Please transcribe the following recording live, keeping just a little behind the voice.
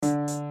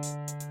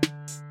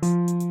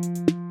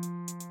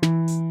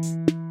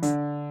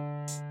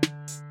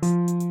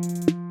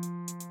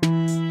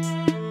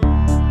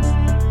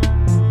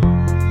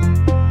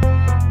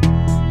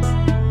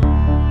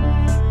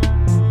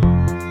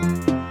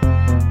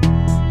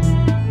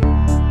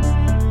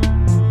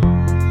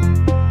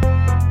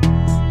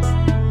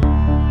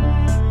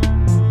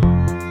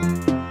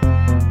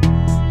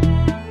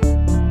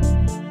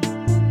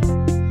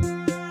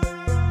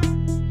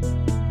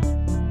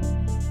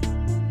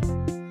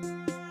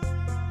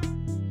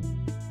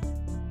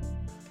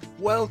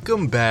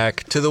Welcome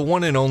back to the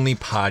one and only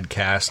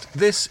podcast.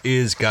 This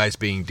is Guys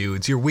Being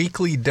Dudes, your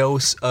weekly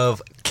dose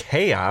of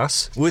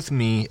chaos with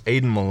me,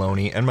 Aiden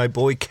Maloney, and my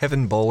boy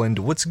Kevin Boland.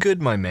 What's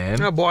good, my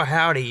man? Oh boy,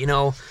 howdy. You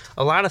know,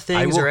 a lot of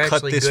things are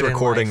actually good in life. I will cut this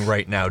recording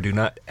right now. Do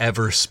not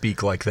ever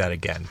speak like that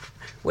again.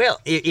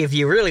 Well, if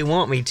you really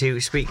want me to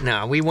speak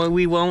now, we won't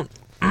we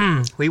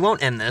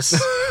won't end this.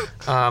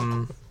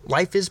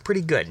 Life is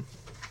pretty good.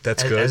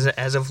 That's good.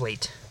 As of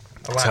late.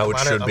 That's how it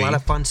should be. A lot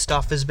of fun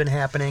stuff has been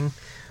happening.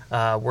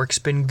 Work's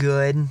been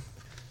good.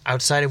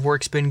 Outside of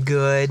work's been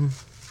good.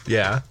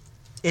 Yeah.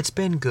 It's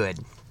been good.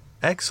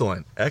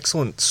 Excellent.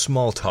 Excellent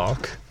small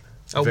talk.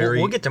 Oh,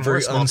 we'll get to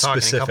more small talk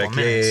in a couple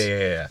minutes.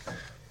 Yeah.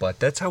 But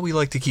that's how we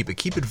like to keep it.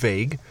 Keep it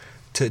vague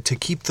to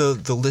keep the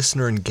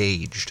listener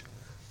engaged.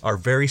 Our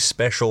very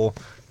special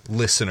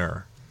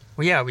listener.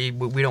 Well, yeah, we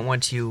don't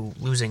want you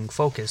losing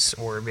focus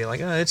or be like,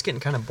 oh, it's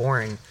getting kind of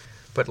boring.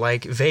 But,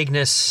 like,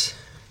 vagueness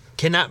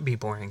cannot be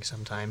boring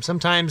sometimes.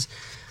 Sometimes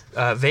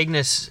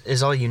vagueness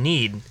is all you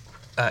need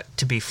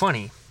to be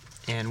funny.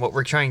 And what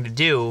we're trying to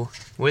do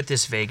with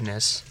this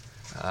vagueness,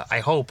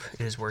 I hope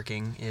it is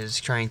working, is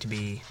trying to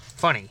be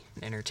funny,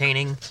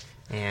 entertaining,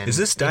 and... Is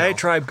this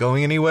diatribe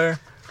going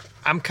anywhere?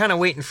 I'm kind of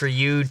waiting for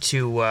you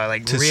to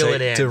reel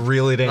it in. To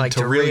reel it in, like,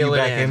 to reel you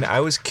back in. I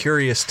was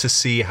curious to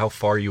see how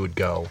far you would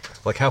go.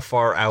 Like, how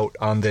far out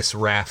on this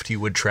raft you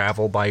would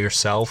travel by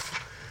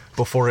yourself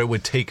before it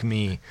would take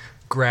me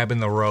grabbing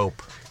the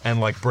rope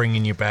and, like,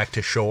 bringing you back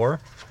to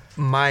shore.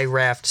 My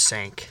raft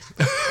sank,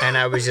 and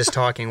I was just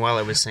talking while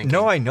it was sinking.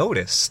 No, I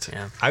noticed.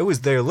 Yeah. I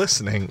was there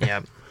listening.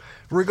 Yeah.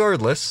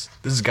 Regardless,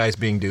 this is Guys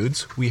Being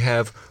Dudes. We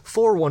have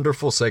 4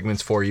 wonderful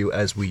segments for you,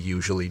 as we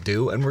usually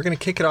do, and we're going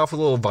to kick it off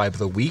with a little vibe of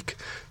the week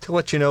to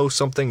let you know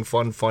something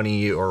fun,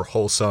 funny, or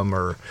wholesome,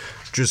 or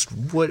just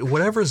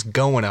whatever's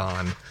going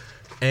on.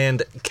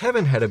 And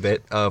Kevin had a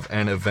bit of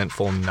an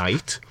eventful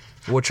night,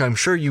 which I'm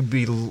sure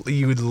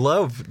you'd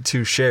love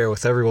to share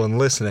with everyone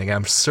listening.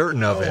 I'm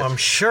certain of it. Oh, I'm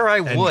sure I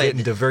would. And get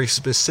into very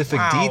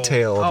specific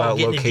detail about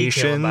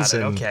locations.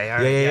 Okay, all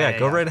right. Yeah.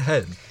 Go right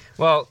ahead.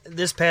 Well,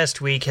 this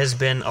past week has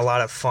been a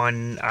lot of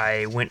fun.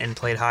 I went and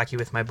played hockey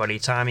with my buddy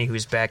Tommy,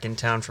 who's back in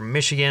town from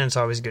Michigan. It's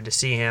always good to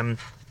see him.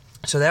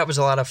 So that was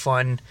a lot of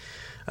fun.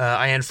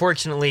 I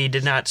unfortunately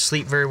did not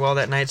sleep very well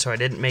that night, so I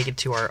didn't make it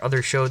to our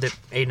other show that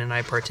Aiden and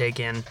I partake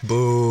in.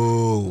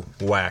 Boo.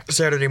 Whack.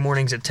 Saturday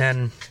mornings at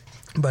 10.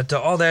 But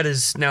all that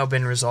has now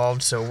been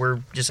resolved, so we're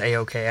just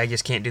A-okay. I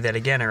just can't do that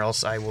again, or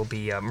else I will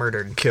be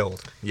murdered.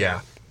 Killed.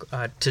 Yeah.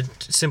 To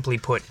simply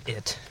put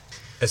it.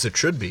 As it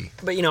should be.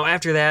 But, you know,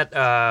 after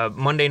that,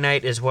 Monday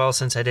night as well,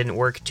 since I didn't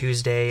work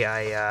Tuesday,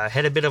 I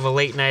had a bit of a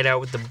late night out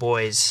with the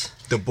boys.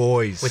 The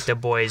boys. With the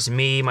boys.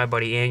 Me, my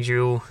buddy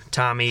Andrew,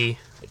 Tommy,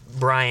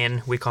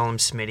 Brian. We call him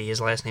Smitty.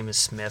 His last name is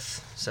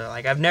Smith. So,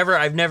 like, I've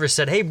never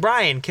said, hey,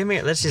 Brian, come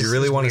here. That's just... Do you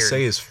really want weird. to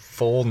say his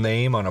full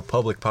name on a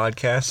public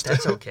podcast?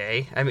 That's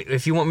okay. I mean,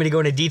 if you want me to go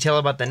into detail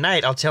about the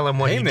night, I'll tell him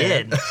what he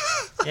did.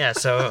 Yeah,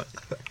 so...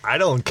 I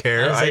don't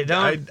care.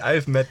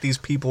 I've met these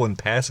people in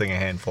passing a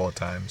handful of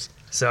times.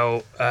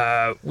 So,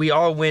 we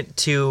all went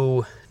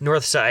to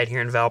Northside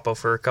here in Valpo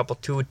for a couple,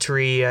 2 or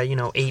 3,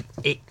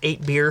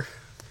 eight beer.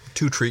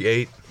 2 3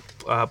 8.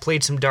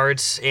 Played some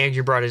darts.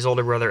 Andrew brought his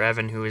older brother,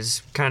 Evan, who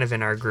is kind of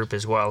in our group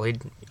as well.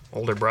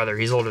 Older brother.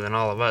 He's older than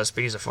all of us,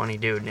 but he's a funny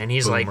dude. And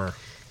he's Boomer.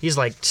 He's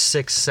like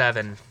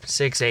 6'7",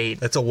 6'8".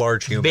 That's a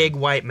large human. Big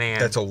white man.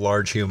 That's a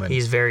large human.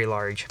 He's very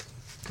large.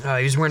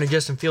 He was wearing a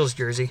Justin Fields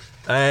jersey.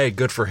 Hey,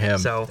 good for him.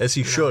 So, as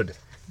he should.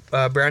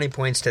 Brownie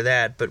points to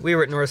that. But we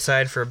were at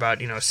Northside for about,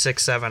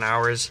 6-7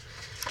 hours.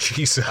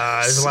 Jesus. It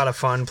was a lot of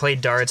fun.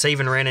 Played darts. I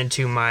even ran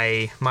into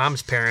my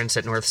mom's parents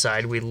at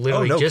Northside. We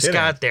literally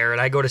got there,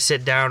 and I go to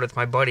sit down with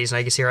my buddies, and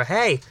I just hear,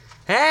 hey.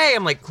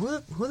 I'm like,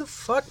 who the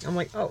fuck? I'm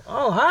like,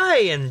 oh, hi.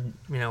 And,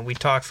 we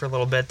talked for a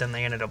little bit, then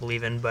they ended up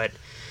leaving. But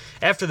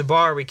after the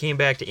bar, we came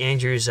back to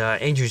Andrew's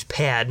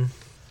pad,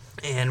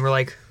 and we're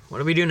like, what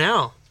do we do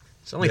now?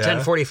 It's only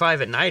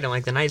 10:45 at night. I'm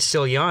like, the night's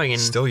still young.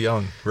 And still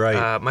young,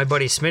 right. My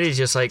buddy Smitty's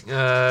just like,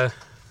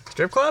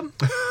 strip club?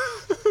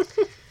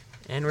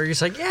 And we're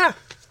just like, yeah,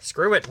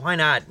 screw it. Why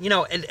not?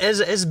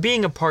 As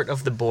being a part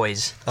of the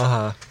boys.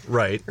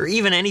 Right. Or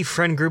even any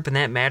friend group in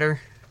that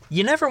matter,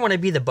 you never want to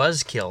be the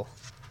buzzkill.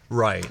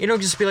 Right. You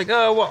don't just be like,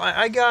 oh, well,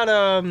 I got,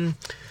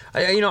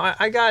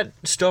 I got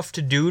stuff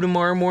to do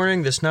tomorrow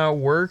morning that's not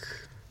work.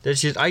 I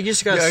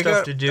just got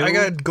stuff to do. I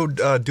got to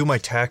go do my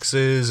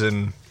taxes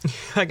and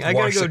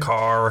wash the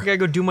car. I got to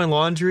go do my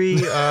laundry.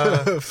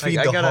 Feed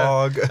the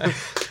hog.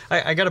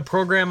 I got a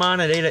program on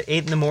at 8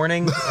 in the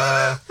morning.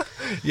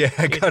 Yeah,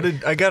 I got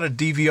to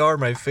DVR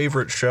my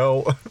favorite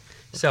show.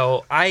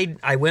 So I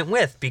went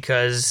with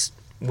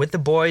the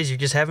boys, you're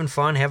just having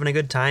fun, having a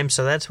good time.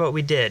 So that's what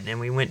we did. And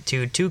we went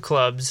to 2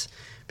 clubs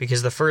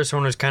because the first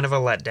one was kind of a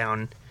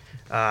letdown.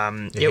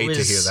 Hate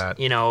to hear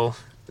that.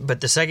 But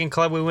the second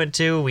club we went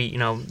to,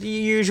 the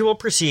usual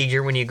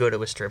procedure when you go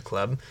to a strip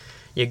club.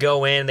 You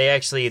go in,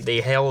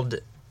 they held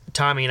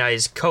Tommy and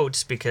I's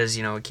coats because,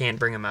 we can't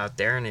bring them out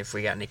there. And if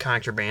we got any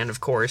contraband,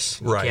 of course,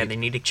 they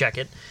need to check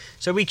it.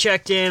 So we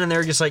checked in, and they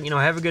were just like,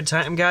 have a good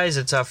time, guys.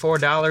 It's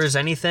 $4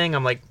 anything.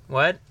 I'm like,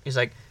 what? He's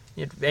like,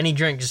 any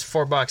drink, just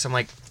 $4. I'm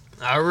like,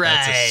 all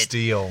right. That's a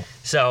steal.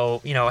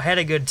 So, had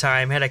a good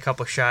time, had a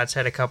couple shots,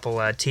 had a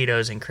couple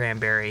Tito's and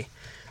cranberry.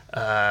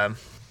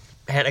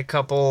 Had a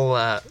couple,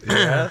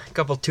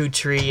 couple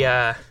two-tree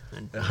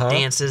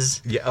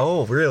dances. Yeah.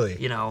 Oh, really?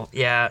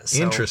 Yeah.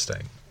 So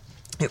interesting.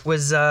 It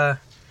was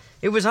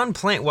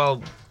unplanned.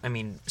 Well, I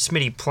mean,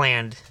 Smitty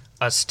planned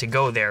us to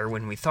go there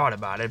when we thought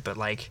about it, but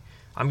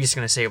I'm just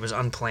gonna say it was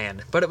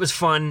unplanned. But it was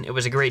fun. It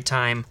was a great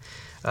time.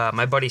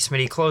 My buddy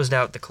Smitty closed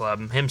out the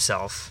club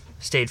himself.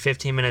 Stayed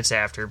 15 minutes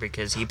after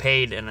because he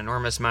paid an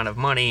enormous amount of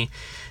money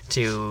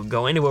to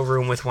go into a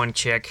room with one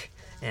chick,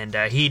 and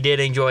he did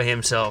enjoy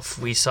himself.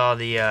 We saw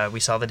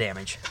the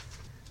damage.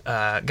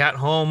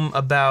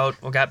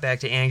 Got back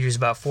to Andrews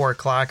about 4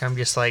 o'clock. I'm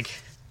just like,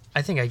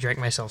 I think I drank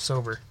myself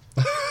sober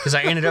because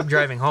I ended up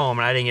driving home,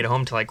 and I didn't get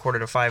home till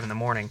 4:45 in the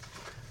morning.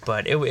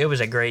 But it was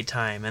a great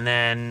time. And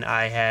then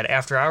I had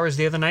after hours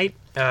the other night.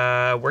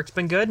 Work's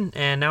been good,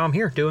 and now I'm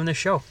here doing this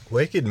show.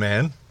 Wicked,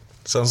 man.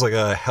 Sounds like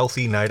a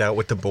healthy night out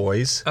with the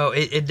boys. Oh,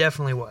 it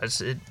definitely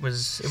was. It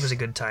was a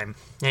good time.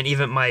 And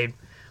even my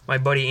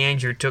buddy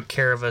Andrew took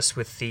care of us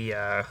with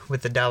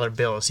the dollar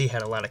bills. He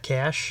had a lot of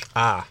cash.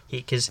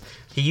 Because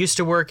he used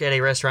to work at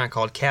a restaurant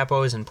called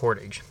Capo's in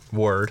Portage.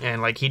 Word.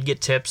 And he'd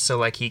get tips,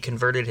 so he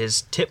converted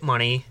his tip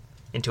money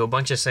into a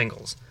bunch of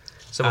singles.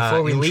 So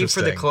before we leave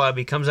for the club,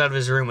 he comes out of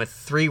his room with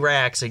 3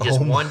 racks of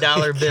just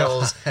 $1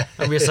 bills.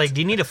 I'm just like,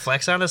 do you need to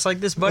flex on us like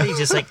this, buddy? He's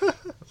just like,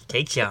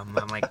 take some.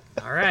 I'm like,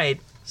 all right.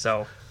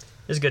 So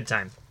it was a good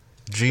time.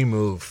 G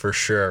move for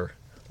sure.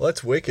 Well,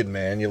 that's wicked,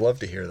 man. You love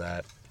to hear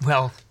that.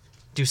 Well,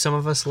 do some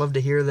of us love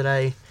to hear that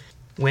I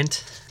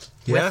went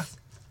with?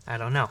 I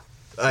don't know.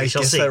 I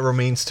guess that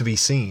remains to be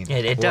seen.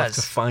 It does.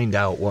 Have to find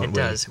out what it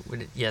does.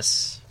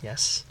 Yes.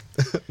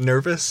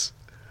 Nervous?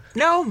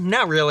 No,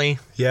 not really.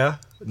 Yeah?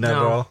 Not at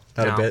all?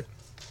 Not a bit?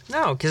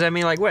 No, because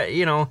what,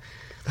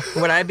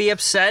 would I be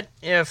upset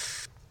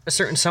if a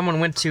certain someone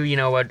went to,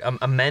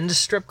 a men's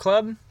strip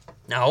club?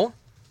 No.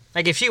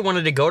 If she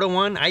wanted to go to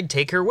one, I'd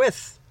take her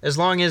with, as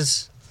long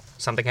as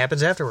something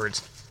happens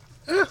afterwards.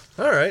 All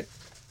right.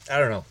 I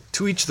don't know.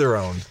 To each their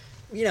own.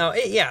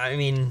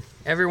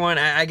 Everyone.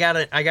 I got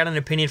an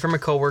opinion from a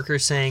coworker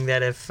saying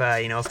that if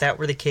that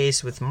were the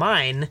case with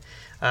mine,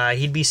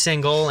 he'd be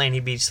single and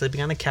he'd be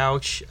sleeping on the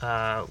couch.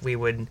 We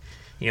would,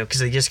 because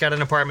they just got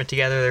an apartment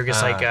together. They're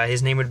just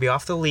his name would be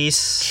off the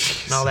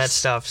lease and all that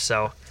stuff.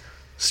 So.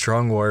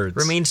 Strong words.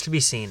 Remains to be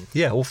seen.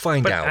 Yeah, we'll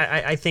find out.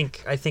 I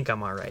think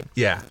I'm all right.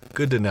 Yeah,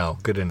 good to know.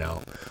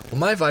 Well,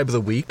 my vibe of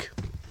the week,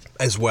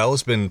 as well,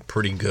 has been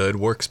pretty good.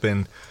 Work's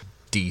been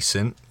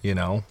decent,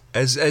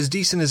 as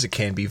decent as it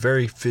can be.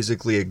 Very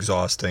physically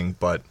exhausting,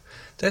 but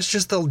that's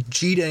just the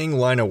G-dang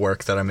line of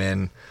work that I'm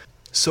in.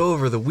 So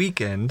over the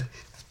weekend,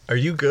 are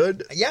you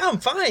good? Yeah, I'm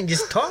fine.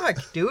 Just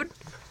talk, dude.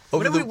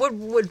 What are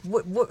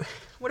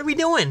we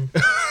doing?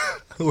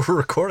 We're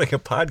recording a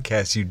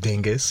podcast, you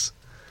dingus.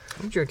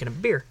 I'm drinking a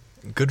beer.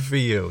 Good for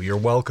you. You're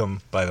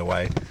welcome, by the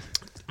way.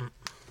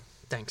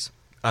 Thanks.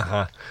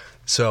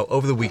 So,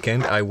 over the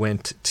weekend, I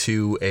went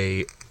to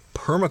a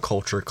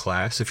permaculture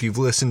class. If you've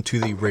listened to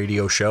the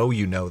radio show,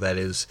 you know that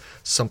is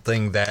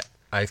something that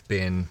I've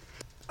been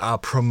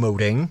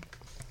promoting.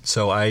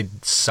 So, I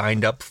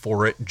signed up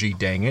for it, gee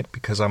dang it,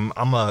 because I'm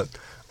a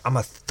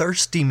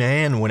thirsty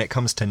man when it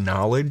comes to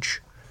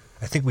knowledge.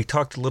 I think we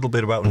talked a little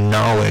bit about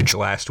knowledge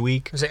last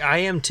week. I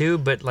am too,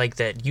 but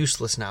that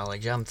useless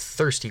knowledge, I'm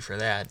thirsty for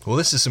that. Well,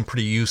 this is some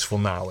pretty useful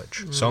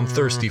knowledge, so I'm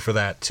thirsty for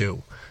that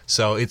too.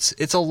 So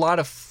it's a lot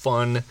of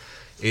fun.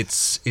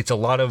 It's a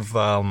lot of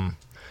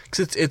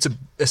cause it's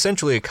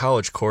essentially a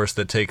college course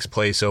that takes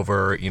place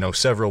over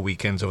several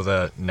weekends over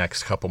the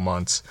next couple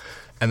months,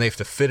 and they have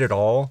to fit it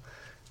all,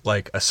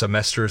 a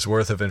semester's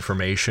worth of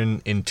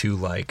information into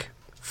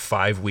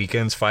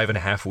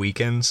 5.5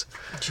 weekends.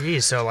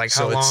 Geez, so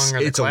how long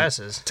are the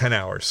classes? 10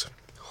 hours.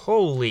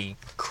 Holy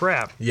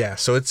crap. Yeah,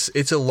 so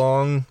it's a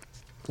long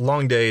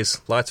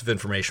days, lots of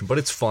information, but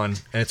it's fun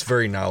and it's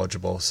very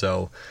knowledgeable.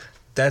 So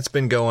that's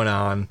been going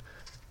on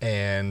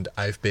and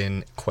I've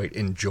been quite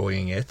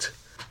enjoying it.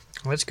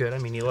 Well, that's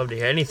good. You love to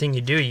hear anything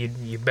you do,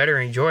 you better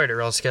enjoy it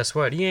or else guess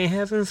what? You ain't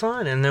having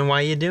fun and then why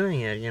are you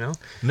doing it,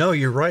 No,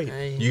 you're right.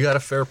 You got a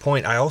fair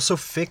point. I also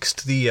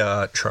fixed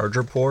the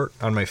charger port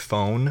on my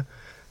phone.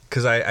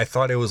 Because I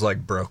thought it was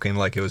broken,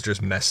 it was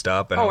just messed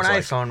up. And an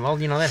iPhone. Well,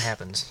 that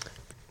happens.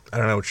 I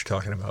don't know what you're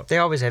talking about. They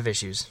always have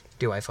issues.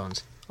 Do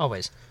iPhones.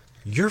 Always.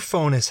 Your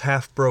phone is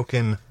half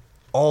broken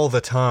all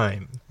the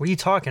time. What are you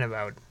talking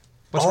about?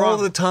 What's all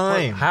wrong? The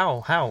time.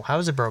 How? How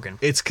is it broken?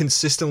 It's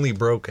consistently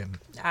broken.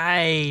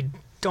 I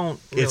don't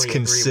really It's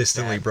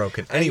consistently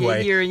broken.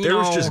 Anyway, there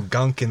was just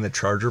gunk in the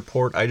charger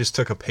port. I just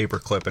took a paper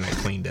clip and I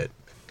cleaned it.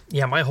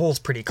 Yeah, my hole's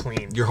pretty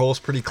clean. Your hole's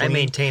pretty clean? I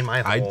maintain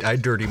my hole. I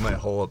dirty my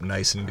hole up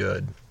nice and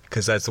good.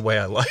 Because that's the way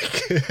I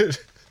like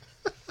it.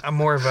 I'm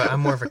more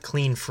of a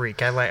clean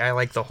freak. I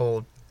like the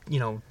whole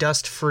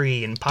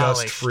dust-free and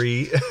polished.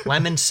 Dust-free.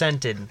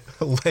 Lemon-scented.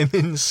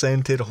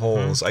 Lemon-scented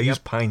holes. Mm-hmm. I use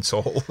Pine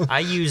Sol. I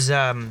use,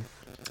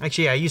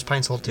 actually, I use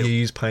Pine Sol, too. You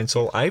use Pine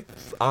Sol? I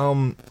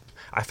found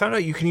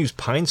out you can use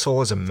Pine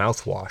Sol as a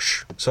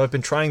mouthwash. So I've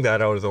been trying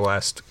that out over the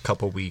last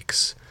couple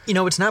weeks.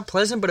 It's not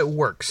pleasant, but it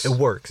works. It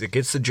works. It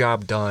gets the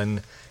job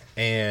done.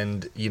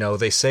 And,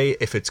 they say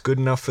if it's good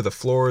enough for the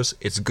floors,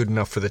 it's good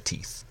enough for the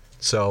teeth.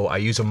 So I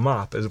use a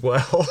mop as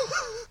well.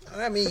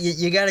 I mean,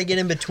 you got to get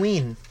in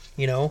between,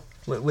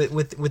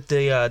 with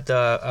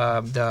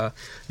the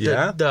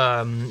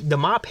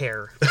mop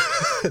hair.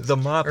 The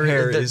mop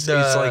hair is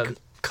like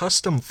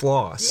custom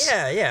floss.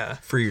 Yeah.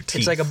 For your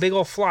teeth. It's like a big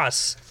old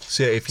floss.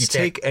 So if you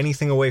take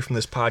anything away from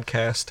this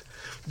podcast,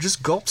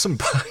 just gulp some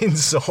Pine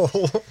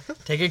Sol.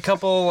 Take a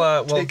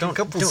couple. Take a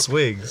couple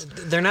swigs.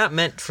 They're not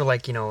meant for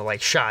like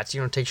shots.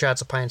 You don't take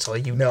shots of Pine Sol.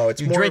 It's you more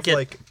drink of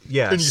it,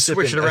 and you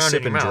swish it around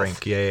in your mouth.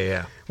 Drink.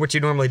 Yeah. What you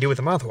normally do with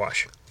a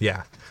mouthwash.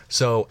 Yeah.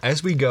 So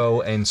as we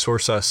go and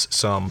source us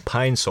some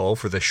Pine Sol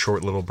for this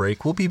short little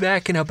break, we'll be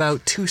back in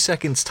about 2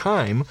 seconds'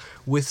 time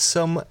with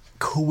some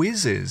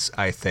quizzes,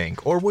 I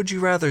think. Or would you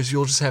rather's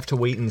you'll just have to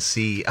wait and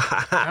see.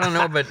 I don't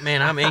know, but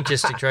man, I'm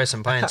anxious to try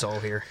some Pine Sol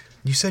here.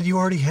 You said you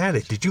already had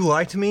it. Did you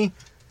lie to me?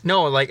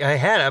 No, I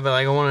had it, but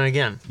I want it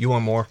again. You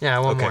want more? Yeah, I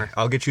want more.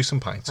 I'll get you some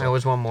Pine Sol. I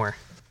always want more.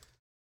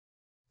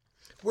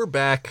 We're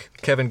back.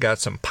 Kevin got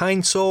some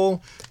Pine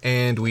Sol,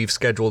 and we've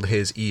scheduled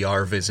his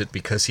ER visit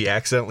because he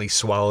accidentally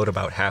swallowed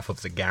about half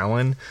of the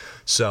gallon.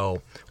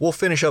 So we'll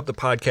finish up the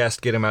podcast,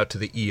 get him out to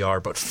the ER.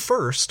 But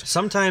first...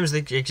 Sometimes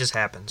it just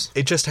happens.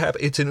 It's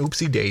an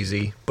oopsie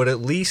daisy, but at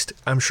least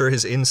I'm sure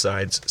his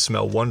insides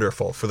smell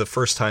wonderful for the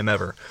first time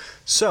ever.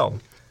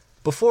 So,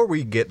 before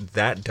we get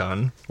that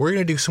done, we're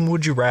going to do some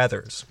Would You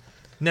Rathers.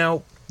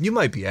 Now, you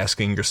might be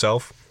asking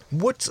yourself,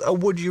 what's a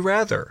Would You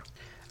Rather?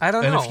 I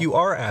don't know. And if you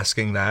are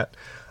asking that,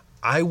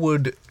 I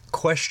would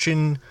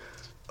question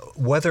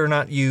whether or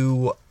not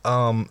you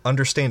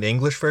understand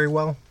English very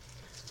well.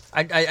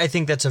 I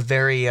think that's a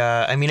very,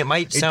 it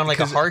might sound like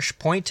a harsh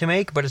point to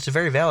make, but it's a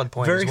very valid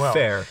point as well.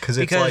 Very fair, because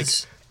it's like,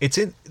 it's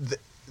in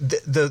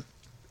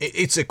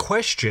it's a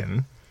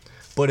question,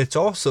 but it's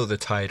also the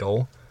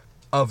title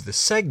of the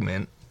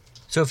segment.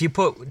 So if you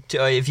put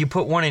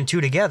 1 and 2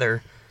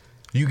 together,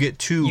 you get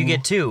 2. You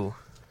get 2.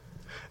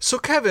 So,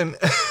 Kevin.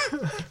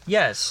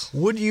 Yes.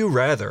 Would you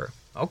rather?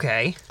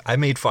 Okay. I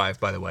made 5,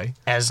 by the way.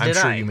 As did I. I'm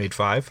sure you made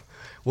 5.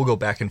 We'll go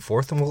back and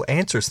forth and we'll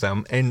answer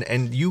them.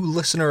 And you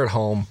listener at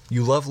home,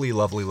 you lovely,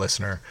 lovely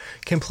listener,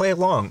 can play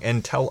along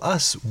and tell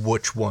us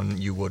which one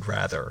you would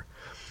rather.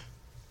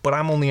 But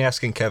I'm only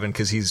asking Kevin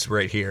because he's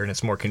right here and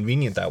it's more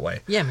convenient that way.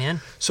 Yeah,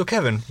 man. So,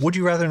 Kevin, would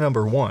you rather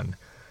number 1?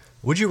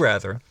 Would you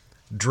rather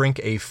drink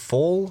a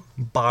full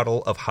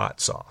bottle of hot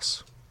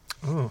sauce?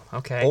 Ooh,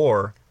 okay.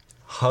 Or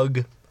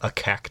hug a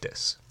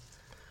cactus?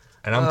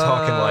 And I'm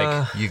talking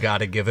like, you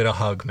gotta give it a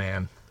hug,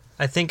 man.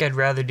 I think I'd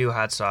rather do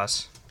hot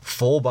sauce.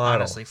 Full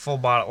bottle. Honestly, full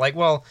bottle. Like,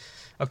 well,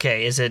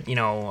 okay, is it,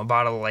 a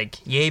bottle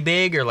like yay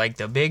big or like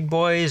the big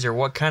boys or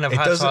what kind of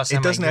hot sauce am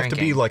I drinking? It doesn't have to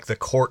be like the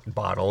quart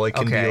bottle. It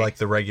can be like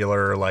the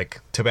regular,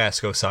 like,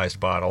 Tabasco-sized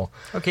bottle.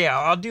 Okay,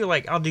 I'll do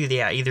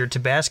either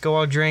Tabasco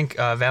I'll drink,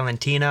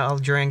 Valentina I'll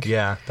drink.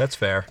 Yeah, that's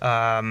fair.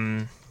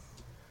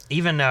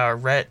 Even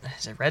Red,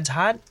 is it Red's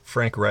Hot?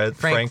 Frank's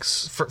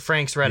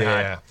Red Hot.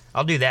 Yeah.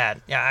 I'll do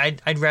that. Yeah,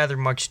 I'd rather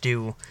much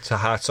do... It's a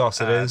hot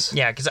sauce it is?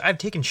 Yeah, because I've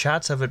taken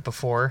shots of it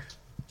before.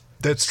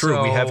 That's true.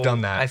 So we have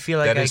done that. I feel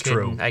like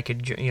I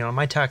could,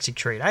 my toxic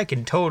trait, I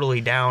can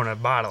totally down a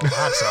bottle of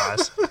hot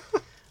sauce.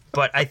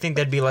 But I think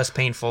that'd be less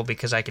painful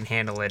because I can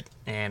handle it.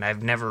 And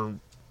I've never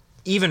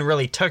even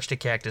really touched a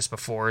cactus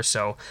before,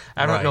 so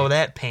I don't know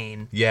that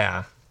pain.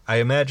 Yeah. I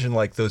imagine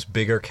like those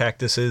bigger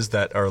cactuses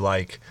that are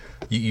like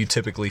you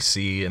typically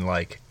see in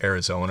like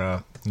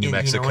Arizona, New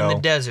Mexico. In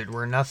the desert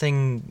where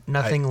nothing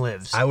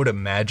lives. I would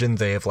imagine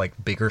they have like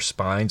bigger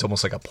spines,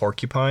 almost like a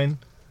porcupine.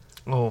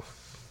 Oh.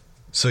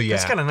 So yeah.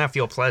 That's gotta not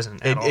feel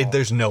pleasant at all.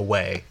 There's no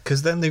way.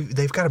 Because then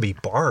they've got to be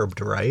barbed,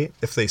 right?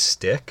 If they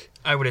stick.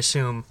 I would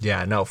assume.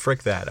 Yeah, no,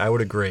 frick that. I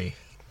would agree.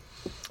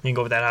 You can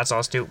go with that hot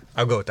sauce too?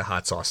 I'll go with the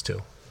hot sauce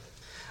too.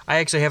 I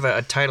actually have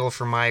a title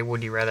for my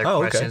Would You Rather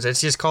questions. Okay.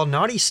 It's just called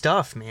Naughty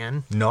Stuff,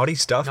 man. Naughty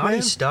Stuff, man?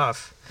 Naughty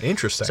Stuff.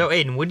 Interesting. So,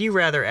 Aiden, would you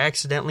rather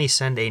accidentally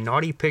send a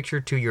naughty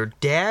picture to your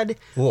dad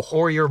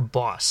or your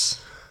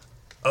boss?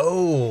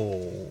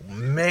 Oh,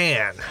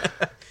 man.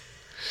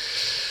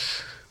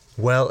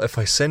 Well, if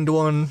I send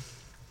one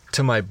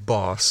to my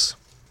boss,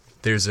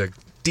 there's a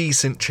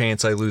decent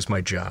chance I lose my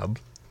job.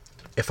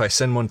 If I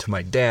send one to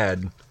my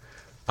dad,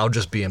 I'll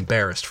just be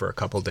embarrassed for a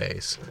couple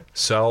days.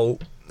 So...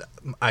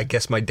 I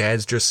guess my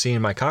dad's just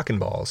seeing my cock and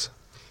balls.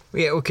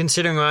 Yeah, well,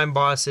 considering my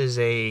boss is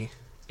a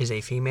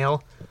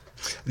female,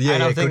 I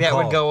don't think that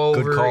would go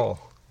over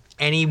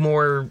any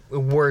more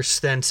worse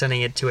than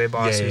sending it to a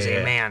boss who's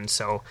a man.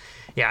 So,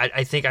 yeah,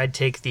 I think I'd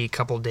take the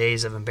couple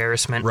days of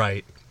embarrassment.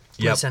 Right.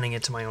 Yep. Sending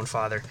it to my own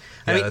father.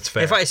 Yeah, that's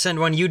fair. If I send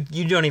one, you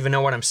don't even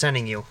know what I'm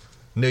sending you.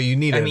 No, you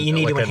need. You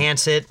need to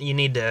enhance it. You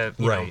need to.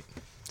 Right.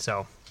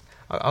 So,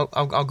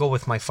 I'll go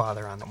with my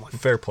father on the one.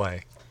 Fair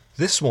play.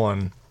 This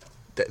one,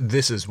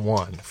 this is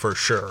one for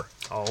sure.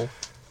 Oh.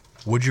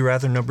 Would you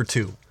rather number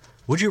 2?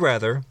 Would you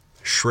rather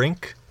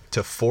shrink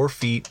to 4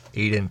 feet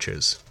 8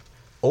 inches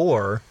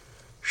or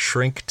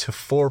shrink to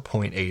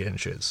 4.8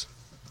 inches?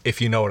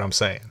 If you know what I'm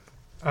saying.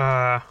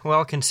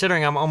 Well,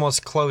 considering I'm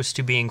almost close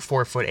to being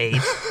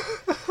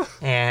 4'8",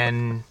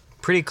 and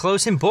pretty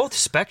close in both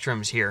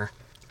spectrums here.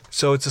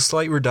 So it's a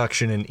slight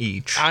reduction in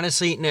each.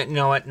 Honestly,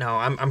 no,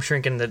 I'm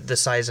shrinking the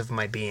size of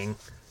my being.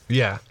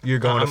 Yeah, you're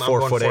going to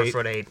 4'8".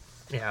 4'8".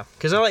 Yeah,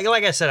 because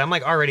like I said, I'm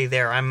like already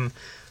there. I'm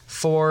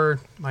 4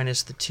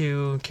 minus the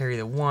 2, carry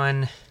the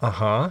 1.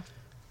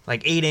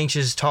 Like 8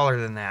 inches taller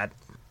than that.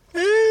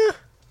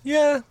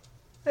 Yeah.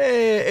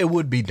 It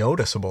would be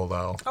noticeable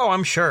though. Oh,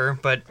 I'm sure,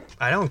 but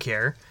I don't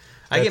care.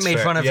 I That's get made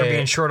fair. fun of for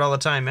being short all the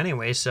time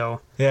anyway,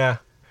 so. Yeah,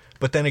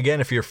 but then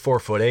again, if you're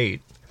 4'8",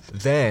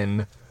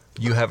 then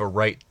you have a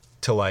right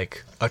to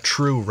like a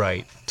true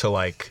right to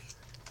like,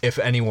 if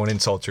anyone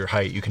insults your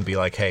height, you can be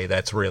like, hey,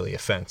 that's really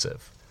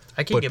offensive.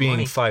 I can but get being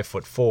money.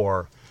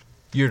 5'4",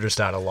 you're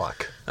just out of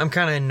luck. I'm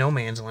kind of in no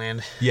man's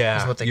land.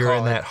 Yeah, is what they you're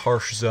call in it. that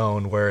harsh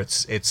zone where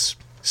it's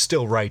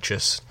still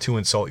righteous to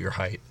insult your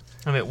height.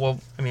 I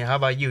mean, how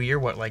about you? You're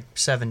what, like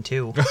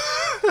 7'2"?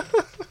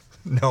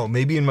 No,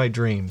 maybe in my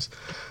dreams.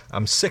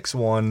 I'm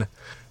 6'1".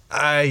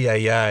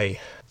 Ay.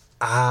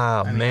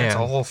 Ah, I mean, man. that's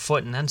a whole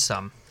foot and then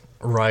some.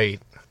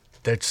 Right.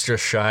 That's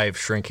just shy of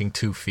shrinking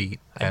 2 feet,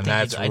 and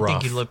that's rough. I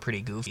think you look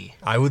pretty goofy.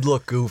 I would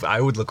look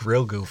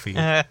real goofy.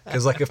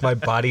 Because, like, if my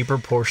body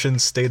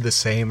proportions stayed the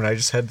same and I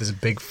just had this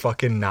big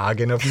fucking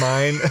noggin of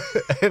mine,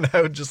 and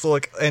I would just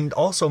look... And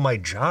also my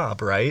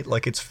job, right?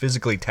 Like, it's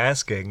physically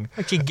tasking.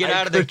 Like, you get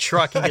out of the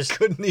truck and just... I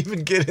couldn't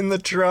even get in the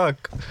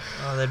truck.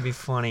 Oh, that'd be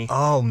funny.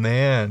 Oh,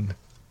 man.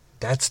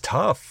 That's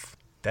tough.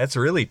 That's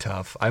really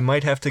tough. I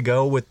might have to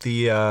go with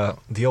the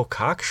old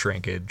cock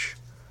shrinkage.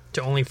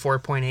 To only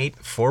 4.8?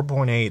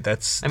 4.8,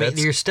 that's... I mean,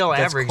 you're still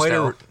average,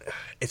 though.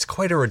 It's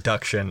quite a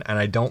reduction, and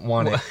I don't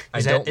want it.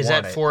 Is that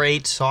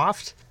 4.8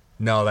 soft?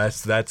 No,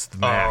 that's the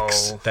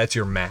max. Oh. That's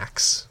your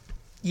max.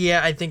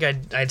 Yeah, I think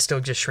I'd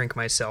still just shrink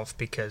myself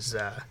because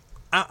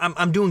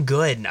I'm doing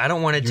good. I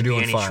don't want it to be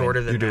any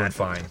shorter than that. You're doing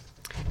fine.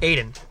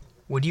 Aiden,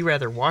 would you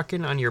rather walk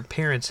in on your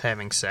parents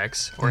having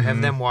sex or have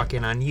them walk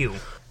in on you?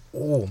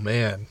 Oh,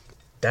 man.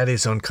 That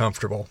is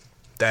uncomfortable.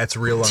 That's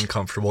real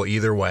uncomfortable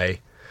either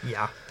way.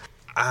 Yeah.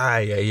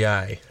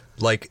 Ay.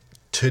 Like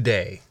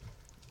today.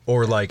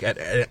 Or like at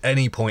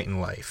any point in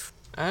life.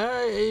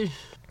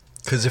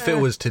 Because if it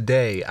was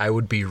today, I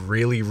would be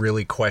really,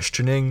 really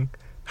questioning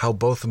how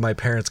both of my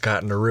parents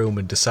got in a room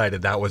and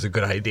decided that was a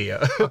good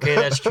idea. Okay,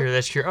 that's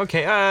true.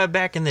 Okay,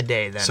 back in the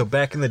day then. So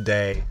back in the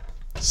day,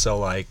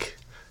 like,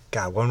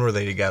 God, when were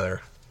they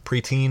together?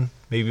 Preteen?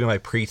 Maybe my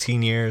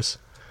preteen years.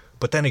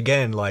 But then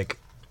again, like,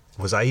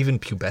 was I even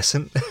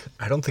pubescent?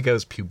 I don't think I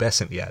was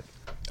pubescent yet.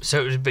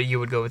 So, but you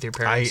would go with your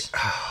parents?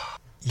 I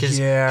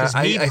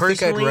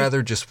think I'd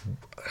rather just...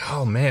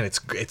 Oh, man, it's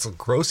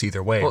gross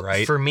either way,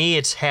 right? For me,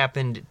 it's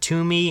happened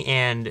to me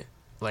and,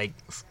 like,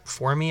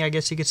 for me, I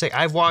guess you could say.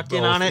 I've walked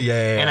in on it,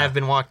 and I've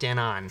been walked in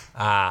on.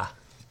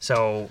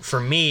 So, for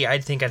me, I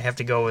think I'd have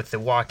to go with the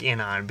walk in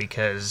on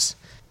because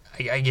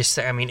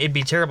I mean, it'd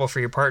be terrible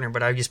for your partner,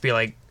 but I'd just be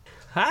like,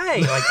 hi.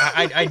 Like,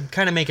 I'd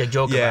kind of make a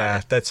joke about it.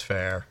 Yeah, that's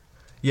fair.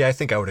 Yeah, I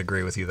think I would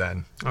agree with you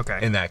then. Okay.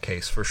 In that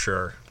case, for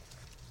sure.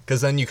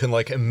 Because then you can,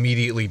 like,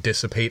 immediately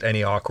dissipate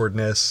any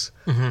awkwardness.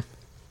 Mm-hmm.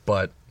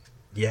 But,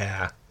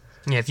 yeah.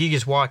 Yeah, if you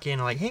just walk in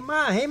like, hey,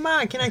 Ma,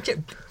 can I get...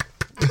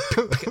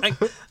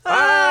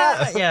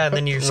 Yeah,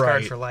 then you're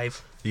scarred for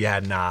life.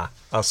 Yeah, nah.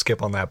 I'll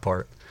skip on that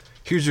part.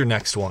 Here's your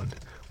next one.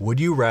 Would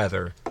you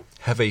rather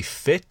have a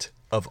fit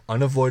of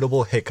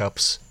unavoidable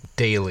hiccups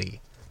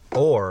daily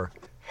or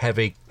have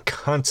a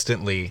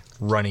constantly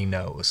runny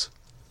nose?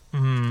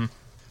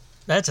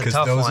 That's a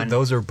tough one.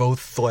 Those are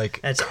both,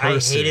 like,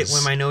 curses. I hate it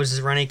when my nose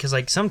is runny because,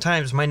 like,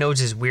 sometimes my nose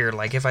is weird.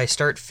 Like, if I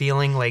start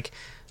feeling, like,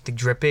 the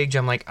drippage,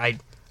 I'm like, I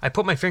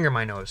put my finger in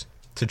my nose.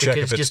 To check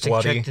if it's just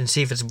bloody? To check and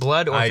see if it's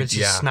blood or if it's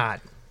just snot.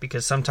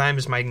 Because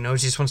sometimes my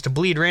nose just wants to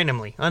bleed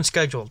randomly,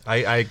 unscheduled.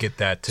 I get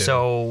that, too.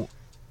 So...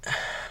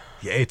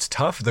 Yeah, it's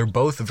tough. They're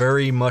both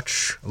very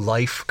much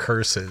life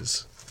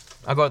curses.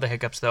 I'll go with the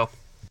hiccups, though.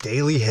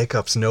 Daily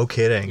hiccups, no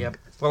kidding. Yep.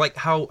 Well, like,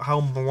 how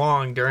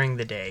long during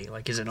the day?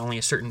 Like, is it only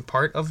a certain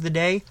part of the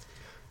day?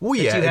 Well,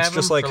 yeah, it's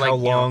just like how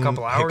long a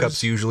couple hours?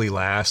 hiccups usually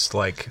last,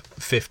 like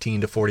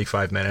 15 to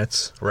 45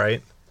 minutes,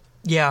 right?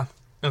 Yeah.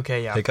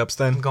 Okay, yeah. Hiccups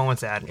then? I'm going with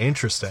that.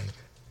 Interesting.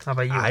 How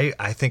about you?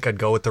 I think I'd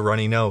go with the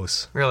runny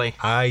nose. Really?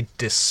 I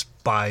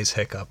despise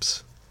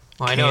hiccups.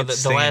 Well, I know that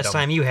the last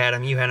time you had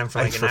them for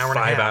like an hour and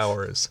a half. 5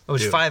 hours. Oh,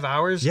 it was 5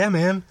 hours? Yeah,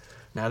 man.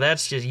 Now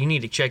that's just, you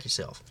need to check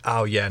yourself.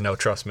 Oh, yeah, no,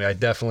 trust me. I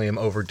definitely am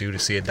overdue to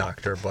see a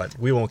doctor, but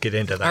we won't get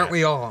into that. Aren't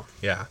we all?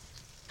 Yeah.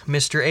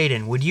 Mr.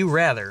 Aiden, would you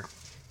rather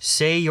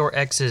say your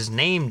ex's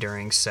name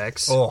during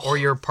sex or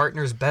your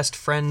partner's best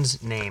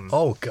friend's name?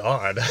 Oh,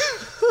 God.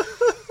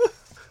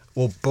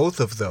 Well, both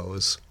of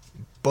those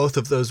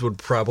would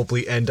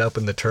probably end up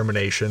in the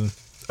termination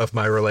of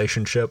my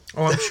relationship.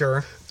 Oh, I'm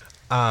sure.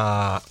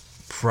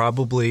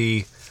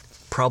 Probably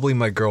Probably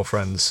my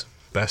girlfriend's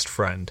best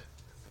friend.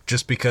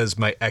 Just because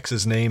my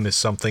ex's name is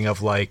something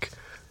of like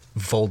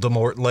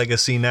Voldemort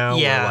legacy now.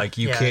 Yeah. Where like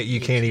you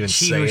can't even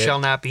she say who it. shall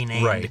not be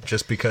named. Right.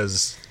 Just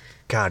because,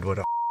 God, what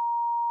a...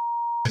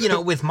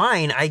 With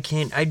mine,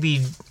 I'd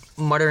be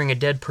muttering a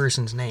dead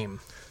person's name.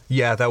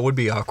 Yeah, that would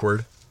be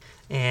awkward.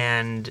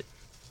 And,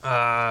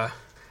 I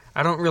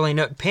don't really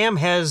know. Pam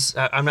has,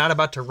 I'm not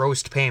about to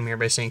roast Pam here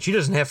by saying she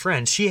doesn't have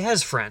friends. She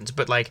has friends,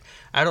 but like,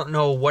 I don't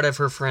know what of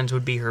her friends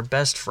would be her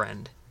best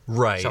friend.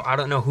 Right. So I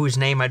don't know whose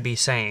name I'd be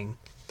saying.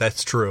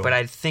 That's true. But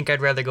I think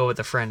I'd rather go with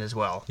a friend as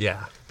well.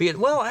 Yeah.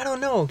 Well, I don't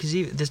know, because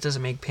this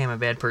doesn't make Pam a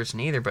bad person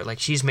either, but like,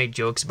 she's made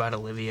jokes about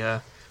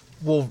Olivia.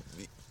 Well,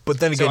 but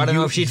then again, so I don't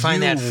know if she'd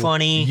find that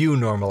funny. You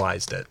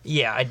normalized it.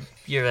 Yeah,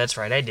 that's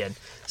right, I did.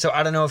 So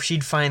I don't know if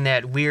she'd find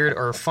that weird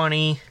or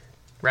funny,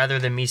 rather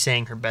than me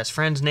saying her best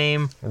friend's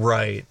name.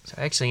 Right. So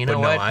actually, you know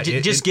what?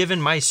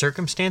 Given my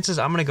circumstances,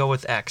 I'm gonna go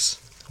with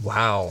X.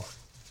 Wow.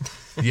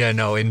 Yeah,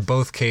 no. In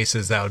both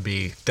cases, that'd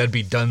be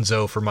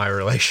dunzo for my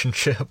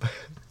relationship.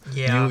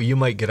 Yeah. You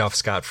might get off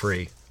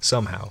scot-free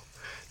somehow.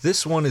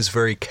 This one is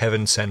very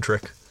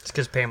Kevin-centric. It's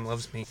because Pam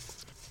loves me.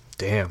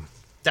 Damn.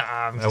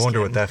 I wonder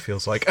what that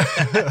feels like.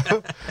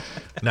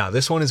 Now,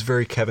 this one is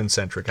very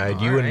Kevin-centric. I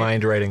had you in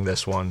mind writing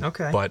this one.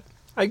 Okay. But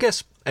I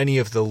guess any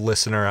of the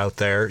listener out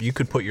there, you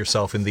could put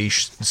yourself in these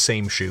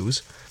same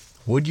shoes.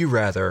 Would you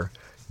rather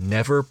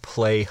never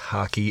play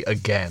hockey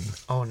again?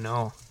 Oh,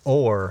 no.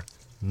 Or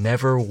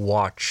never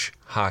watch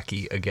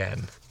hockey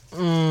again?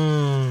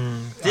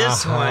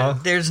 This one,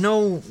 there's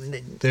no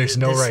right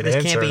answer.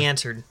 This can't be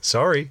answered.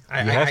 Sorry, you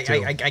have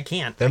to. I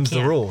can't. Them's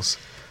the rules.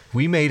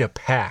 We made a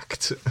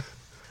pact.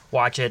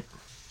 Watch it.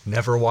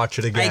 Never watch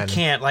it again. I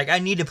can't. Like, I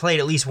need to play it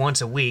at least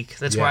once a week.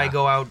 That's why I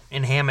go out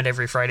and ham it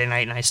every Friday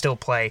night, and I still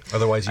play.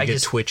 Otherwise, you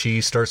get twitchy,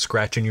 start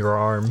scratching your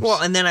arms.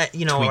 Well, and then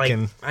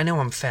tweaking. like, I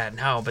know I'm fat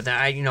now, but then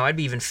I'd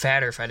be even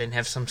fatter if I didn't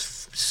have some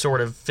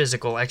sort of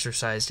physical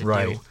exercise to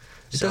do.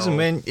 It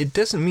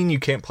doesn't mean you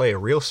can't play a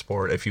real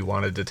sport if you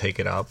wanted to take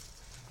it up.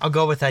 I'll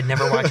go with I'd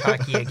never watch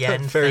hockey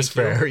again. Fair is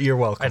fair. You're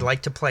welcome. I'd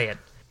like to play it.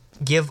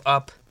 Give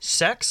up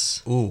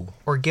sex? Ooh.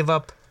 Or give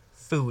up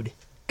food?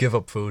 Give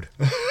up food.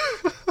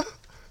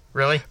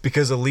 Really?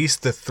 Because at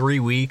least the 3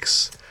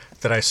 weeks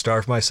that I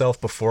starve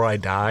myself before I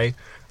die,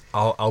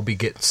 I'll be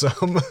getting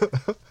some.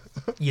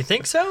 You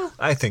think so?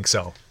 I think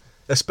so.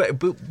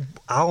 But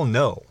I'll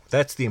know.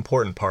 That's the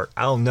important part.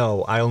 I'll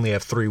know I only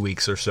have 3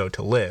 weeks or so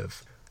to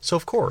live. So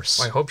of course.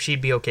 Well, I hope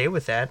she'd be okay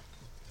with that.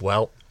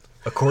 Well,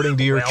 according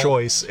to your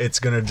choice, it's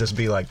going to just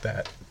be like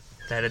that.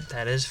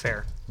 That is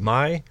fair.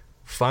 My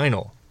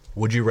final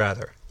would you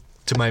rather.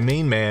 To my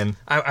main man...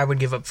 I would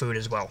give up food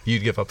as well.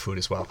 You'd give up food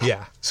as well.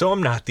 Yeah. So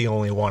I'm not the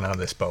only one on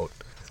this boat.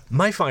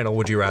 My final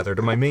would you rather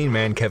to my main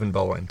man, Kevin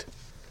Boland,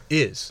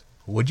 is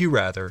would you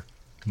rather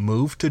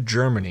move to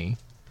Germany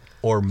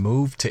or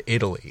move to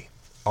Italy?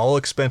 All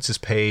expenses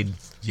paid.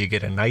 You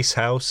get a nice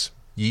house.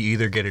 You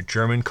either get a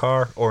German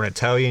car or an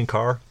Italian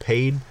car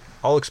paid.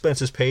 All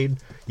expenses paid.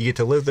 You get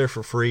to live there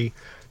for free.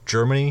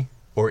 Germany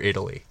or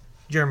Italy?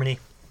 Germany.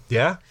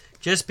 Yeah?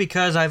 Just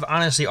because I've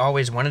honestly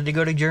always wanted to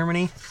go to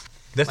Germany.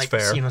 That's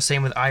fair.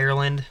 Same with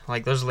Ireland.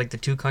 Like, those are like the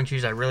two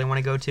countries I really want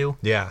to go to.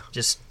 Yeah.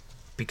 Just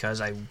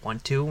because I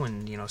want to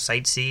and,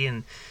 sightsee.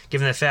 And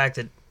given the fact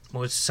that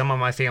some of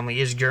my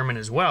family is German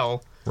as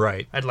well.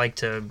 Right. I'd like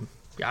to...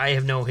 I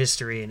have no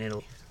history in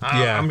Italy.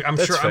 Yeah, I'm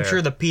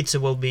sure the pizza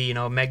will be,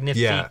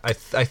 magnificent. Yeah,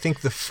 I think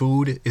the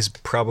food is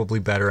probably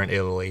better in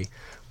Italy,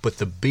 but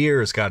the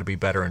beer's got to be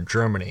better in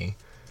Germany.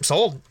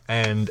 Sold.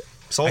 And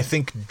I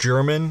think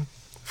German,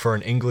 for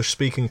an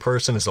English-speaking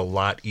person, is a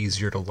lot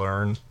easier to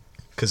learn,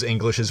 because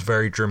English is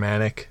very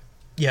Germanic.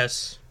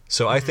 Yes.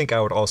 So I think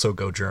I would also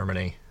go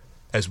Germany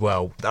as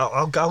well.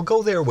 I'll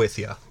go there with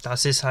you.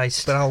 Das ist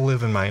heißt. But I'll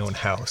live in my own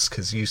house,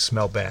 because you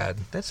smell bad.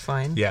 That's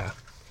fine. Yeah.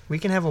 We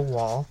can have a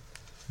wall.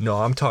 No,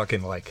 I'm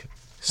talking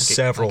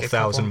several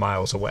thousand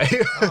miles away.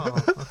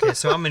 Oh, okay.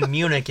 So I'm in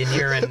Munich, and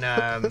you're in,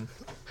 I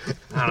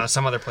don't know,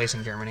 some other place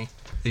in Germany.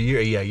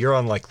 You're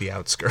on, the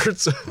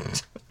outskirts.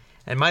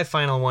 And my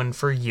final one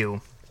for you.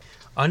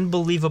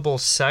 Unbelievable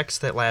sex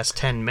that lasts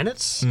 10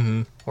 minutes,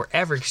 or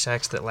average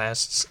sex that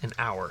lasts an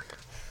hour?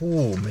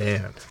 Oh,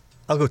 man.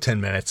 I'll go 10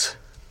 minutes.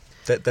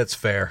 That's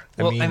fair.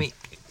 I mean,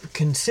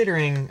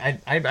 considering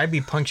I'd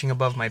be punching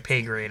above my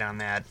pay grade on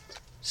that,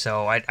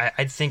 so I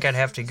think I'd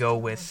have to go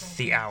with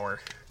the hour.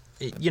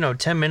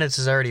 10 minutes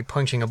is already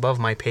punching above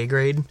my pay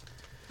grade.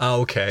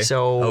 Oh, okay.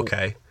 So,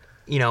 okay.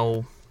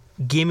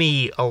 Give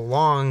me a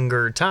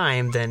longer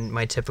time than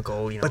my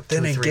typical, But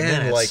then 2-3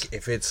 again, minutes.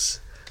 if it's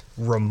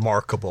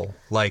remarkable,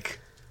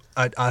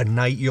 a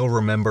night you'll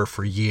remember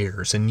for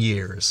years and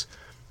years,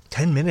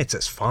 10 minutes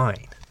is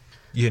fine.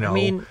 I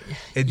mean,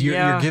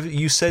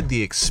 you said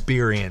the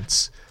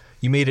experience.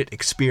 You made it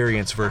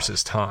experience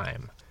versus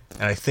time.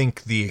 And I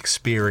think the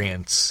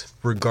experience,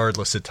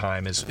 regardless of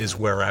time, is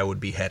where I would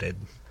be headed.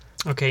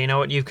 Okay, you know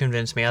what? You've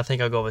convinced me. I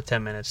think I'll go with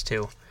 10 minutes,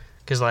 too.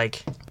 Because,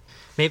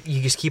 maybe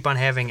you just keep on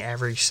having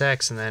average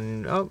sex, and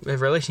then, the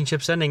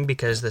relationship's ending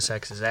because the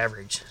sex is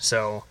average.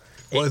 So,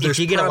 Well, if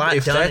you get a lot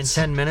done in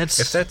 10 minutes...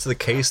 If that's the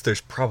case,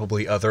 there's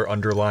probably other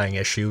underlying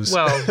issues.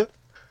 Well,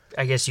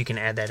 I guess you can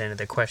add that into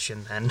the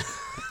question then.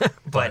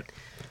 But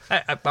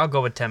I'll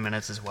go with 10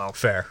 minutes as well.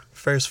 Fair.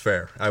 Fair's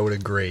fair. I would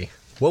agree.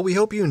 Well, we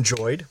hope you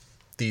enjoyed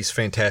these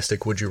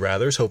fantastic Would You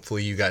Rathers.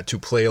 Hopefully you got to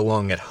play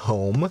along at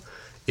home.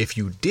 If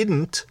you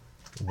didn't,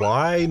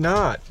 why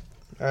not?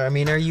 I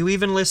mean, are you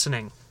even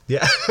listening?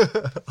 Yeah.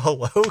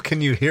 Hello? Can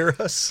you hear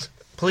us?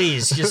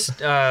 Please,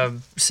 just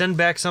send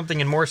back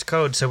something in Morse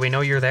code so we know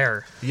you're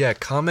there. Yeah,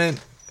 comment.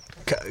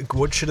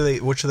 What should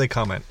they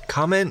comment?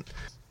 Comment.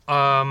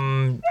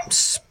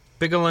 Spiegelin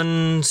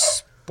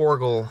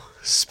Sporgle.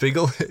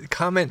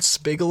 Comment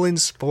Spiegelin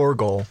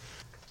Sporgle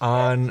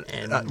on.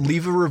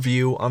 Leave a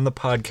review on the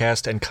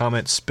podcast and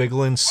comment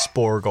Spiegelin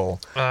Sporgle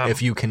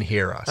if you can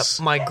hear us.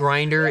 My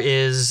grinder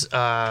is.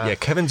 Yeah,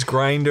 Kevin's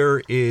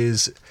grinder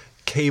is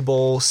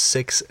Cable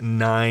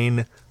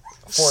 69.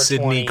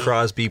 Sidney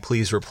Crosby,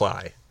 please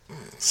reply.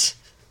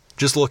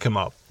 Just look him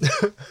up.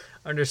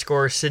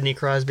 _ Sidney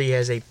Crosby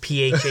has a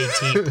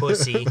PHAT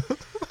pussy.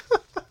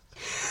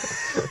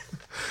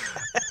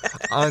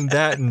 On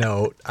that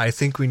note, I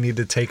think we need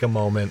to take a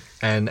moment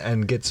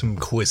and get some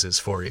quizzes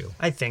for you.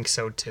 I think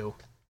so too.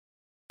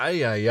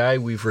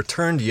 We've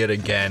returned yet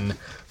again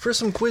for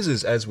some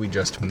quizzes, as we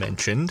just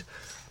mentioned.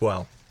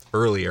 Well,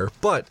 earlier,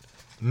 but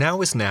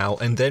now is now,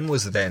 and then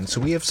was then, so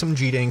we have some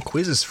G-Dang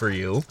quizzes for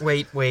you.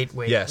 Wait.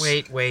 Yes.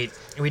 Wait.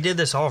 We did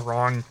this all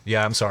wrong.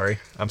 Yeah, I'm sorry,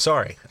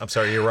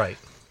 you're right.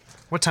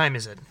 What time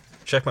is it?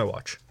 Check my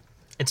watch.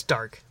 It's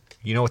dark.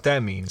 You know what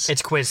that means.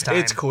 It's quiz time.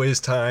 It's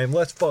quiz time.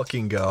 Let's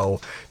fucking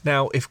go.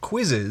 Now, if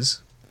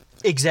quizzes...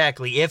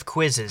 Exactly, if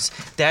quizzes.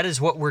 That is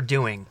what we're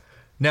doing.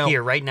 Now,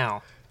 here, right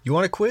now. You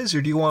want a quiz,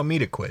 or do you want me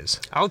to quiz?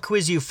 I'll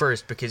quiz you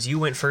first, because you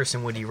went first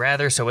in Would You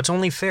Rather, so it's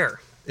only fair.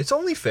 It's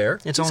only fair.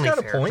 It's only got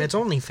fair. A point. It's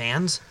only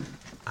fans.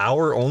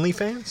 Our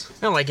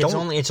OnlyFans? No, like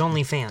it's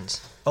only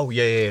fans. Oh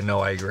yeah. No,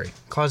 I agree.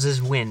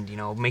 Causes wind,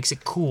 makes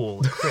it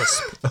cool,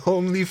 crisp.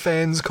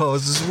 OnlyFans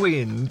causes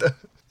wind.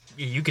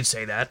 You could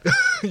say that.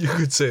 You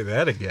could say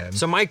that again.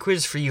 So my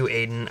quiz for you,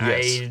 Aiden.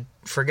 Yes. I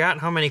forgot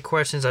how many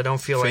questions. I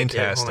don't feel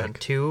Fantastic. Hold on.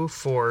 2,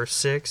 4,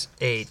 6,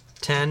 8,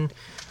 10,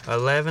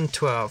 11,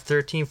 12,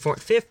 13,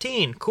 14,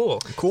 15. Cool.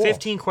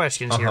 15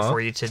 questions here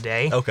for you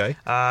today. Okay.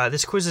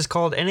 This quiz is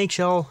called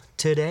NHL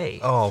Today.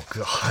 Oh,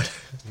 God.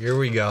 Here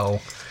we go.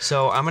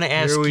 So I'm going to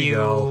ask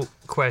you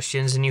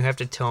questions, and you have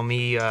to tell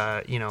me,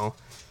 an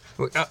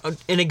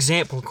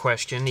example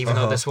question, even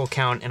though this will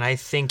count, and I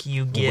think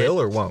you get...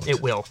 Will or won't?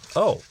 It will.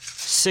 Oh.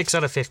 6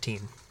 out of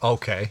 15.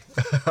 Okay.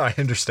 I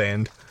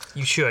understand.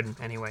 You should,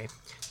 anyway.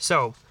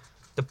 So,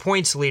 the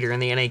points leader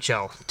in the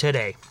NHL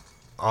today.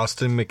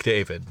 Austin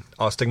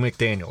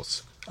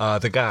McDaniels.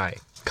 The guy.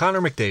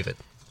 Connor McDavid.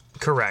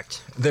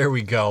 Correct. There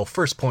we go.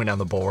 First point on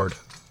the board.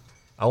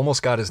 I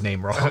almost got his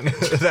name wrong.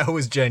 That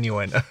was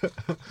genuine.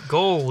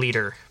 Goal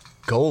leader.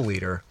 Connor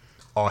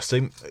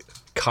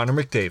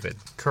McDavid.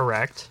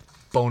 Correct.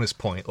 Bonus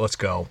point. Let's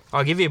go.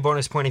 I'll give you a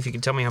bonus point if you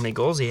can tell me how many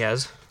goals he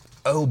has.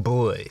 Oh,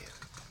 boy.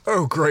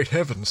 Oh, great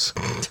heavens.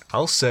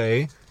 I'll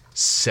say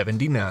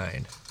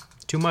 79.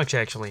 Too much,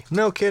 actually.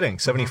 No kidding.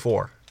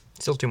 74.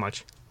 Still too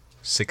much.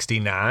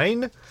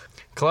 69?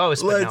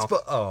 Close, but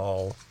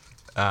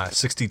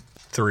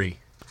 63.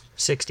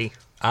 60.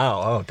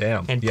 Oh,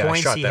 damn. And yeah,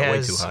 points I shot he that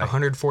has way too high.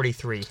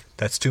 143.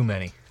 That's too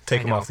many.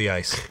 Take him off the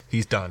ice.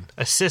 He's done.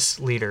 Assists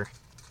leader.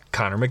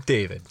 Connor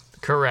McDavid.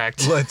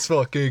 Correct. Let's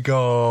fucking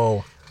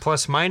go.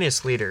 Plus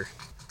minus leader.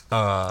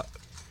 Connor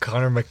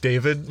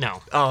McDavid?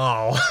 No.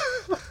 Oh.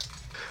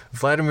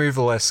 Vladimir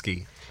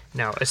Valesky.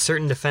 No, a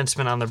certain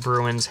defenseman on the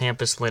Bruins,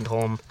 Hampus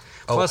Lindholm.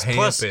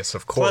 Hampus,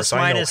 of course.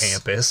 I know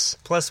Hampus.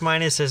 Plus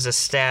minus is a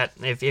stat.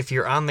 If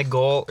you're on the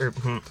goal,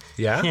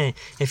 yeah.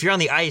 If you're on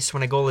the ice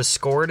when a goal is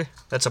scored,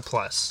 that's a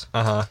plus.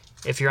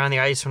 If you're on the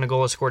ice when a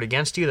goal is scored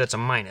against you, that's a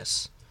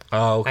minus.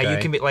 Oh, okay. You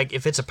can be like,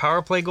 if it's a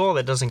power play goal,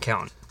 that doesn't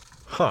count.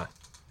 Huh.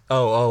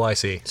 Oh, I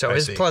see. So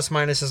his plus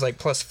minus is like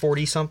plus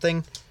 40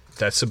 something.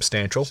 That's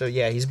substantial. So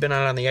yeah, he's been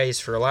out on the ice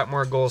for a lot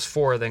more goals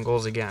for than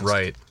goals against.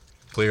 Right.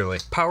 Clearly.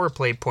 Power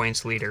play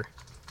points leader.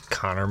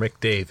 Connor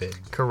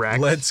McDavid.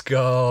 Correct. Let's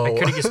go. I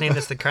could have just named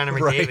this the Connor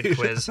McDavid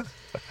quiz. All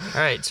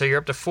right, so you're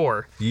up to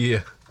 4.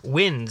 Yeah.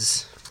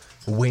 Wins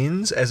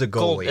as a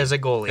goalie. As a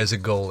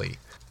goalie.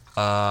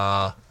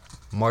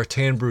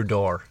 Martin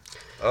Brodeur.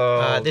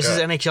 This is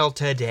NHL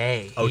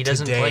Today. He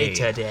doesn't play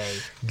today.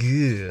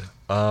 Yeah.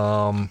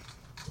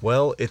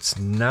 Well, it's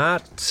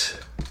not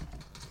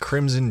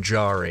Crimson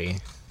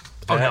Jari.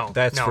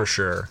 That's for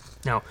sure.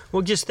 No.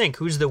 Well, just think,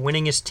 who's the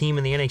winningest team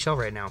in the NHL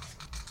right now?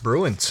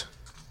 Bruins.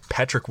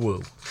 Patrick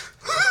Wu.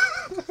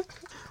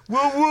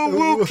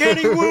 Woo,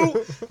 Kenny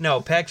Woo. No,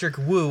 Patrick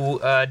Wu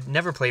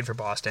never played for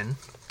Boston.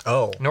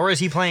 Oh. Nor is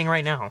he playing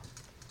right now.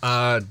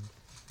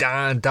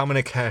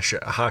 Dominic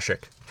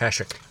Hasek.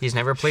 He's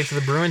never played for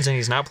the Bruins, and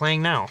he's not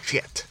playing now.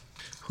 Shit.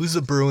 Who's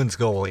the Bruins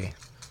goalie?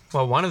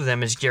 Well, one of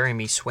them is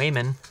Jeremy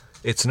Swayman.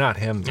 It's not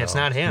him, though. It's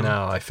not him.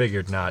 No, I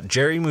figured not.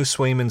 Jeremy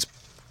Swayman's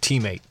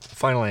teammate.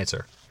 Final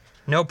answer.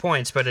 No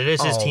points, but it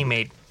is his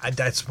teammate.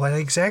 That's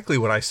exactly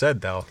what I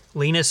said, though.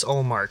 Linus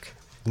Ullmark.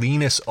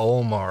 Linus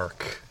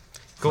Ullmark.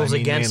 Goals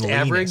against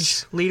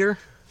average leader?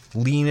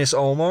 Linus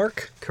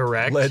Ullmark?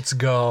 Correct. Let's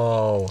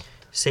go.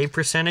 Save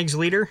percentage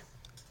leader?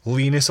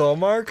 Linus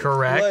Ullmark?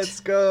 Correct. Let's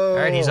go. All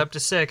right, he's up to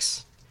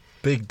 6.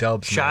 Big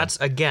dubs. Shots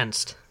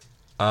against?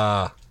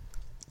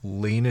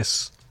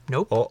 Linus.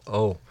 Nope.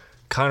 Oh.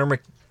 Connor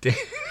McDavid.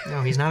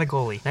 No, he's not a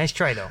goalie. Nice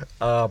try,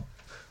 though.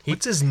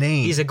 What's his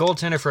name? He's a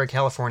goaltender for a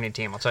California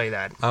team, I'll tell you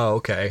that. Oh,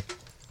 okay.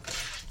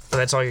 But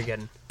that's all you're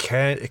getting.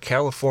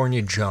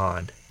 California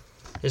John.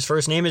 His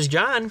first name is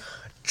John.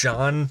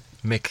 John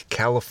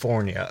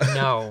McCalifornia.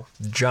 No.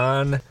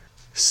 John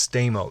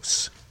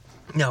Stamos.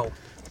 No.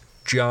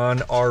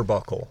 John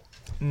Arbuckle.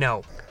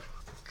 No.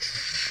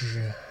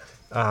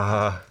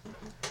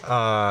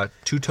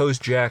 Two Toes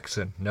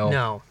Jackson. No.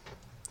 No.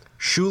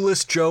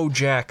 Shoeless Joe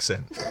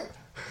Jackson.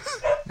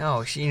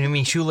 No. You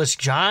mean Shoeless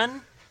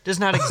John? Does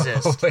not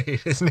exist. Oh,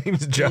 wait, his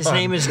name's John. His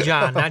name is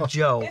John, not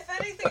Joe. If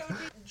anything, it would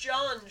be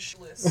John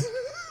Shoeless.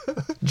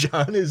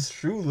 John is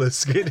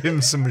shoeless. Get him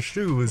some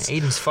shoes.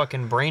 Aiden's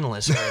fucking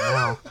brainless right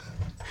now.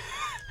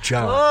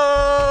 John.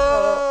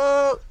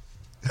 Oh!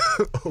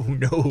 Oh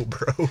no,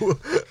 bro.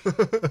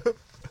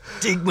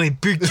 Take my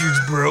pictures,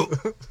 bro.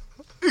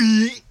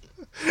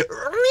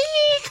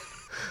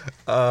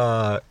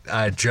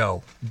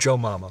 Joe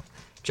Mama.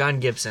 John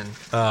Gibson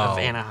of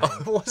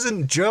Anaheim. It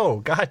wasn't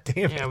Joe. God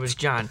damn it. Yeah, it was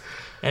John.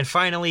 And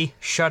finally,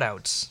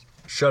 shutouts.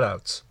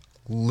 Shutouts.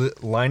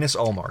 Linus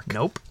Ullmark.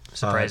 Nope,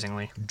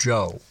 surprisingly.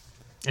 Joe.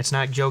 It's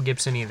not Joe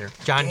Gibson either.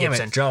 John Damn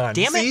Gibson. It, John.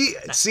 Damn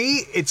it.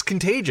 See, it's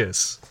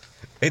contagious.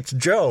 It's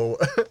Joe.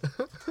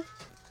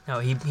 No,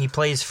 he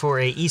plays for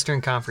a Eastern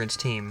Conference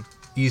team.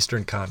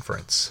 Eastern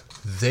Conference.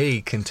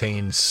 They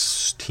contain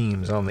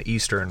teams on the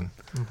Eastern.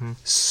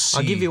 Mm-hmm.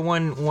 I'll give you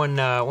one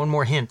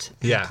more hint.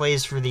 Yeah. He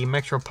plays for the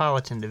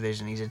Metropolitan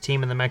Division. He's a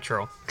team in the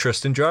Metro.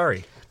 Tristan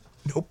Jarry.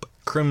 Nope.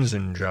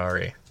 Crimson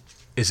Jarry.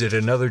 Is it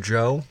another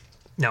Joe?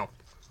 No.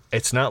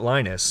 It's not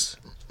Linus.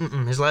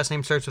 His last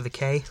name starts with a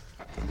K.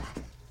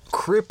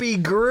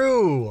 Crippy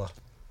Grew.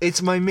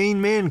 It's my main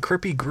man,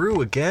 Crippy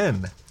Grew,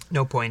 again.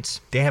 No points.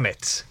 Damn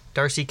it.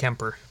 Darcy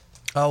Kemper.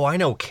 Oh, I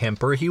know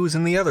Kemper. He was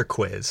in the other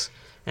quiz.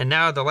 And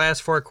now the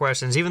last 4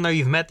 questions. Even though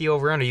you've met the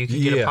over-under, you can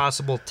get a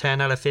possible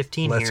 10 out of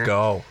 15 Let's here.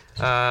 go.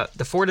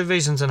 The 4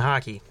 divisions in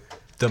hockey.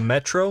 The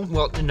Metro?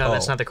 Well, no,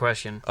 that's not the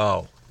question.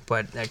 Oh.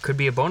 But that could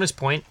be a bonus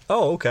point.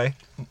 Oh, okay.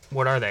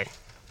 What are they?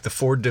 The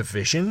 4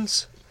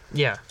 divisions?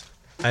 Yeah.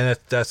 And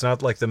that's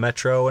not like the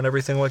Metro and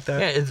everything like that?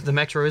 Yeah, the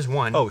Metro is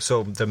 1. Oh,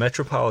 so the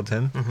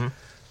Metropolitan,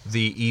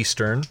 the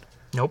Eastern,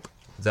 Nope.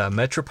 the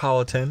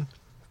Metropolitan,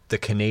 the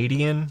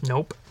Canadian,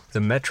 Nope.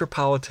 the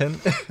Metropolitan,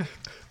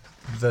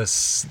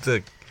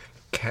 the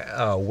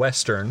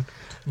Western,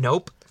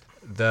 Nope.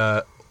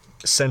 the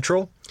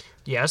Central,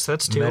 Yes,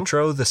 that's 2.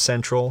 Metro, the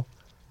Central,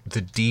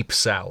 the Deep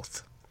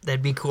South.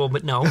 That'd be cool,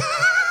 but no.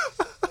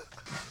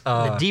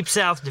 The Deep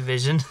South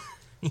Division.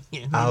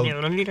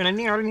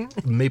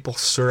 Maple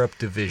Syrup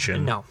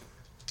Division. No.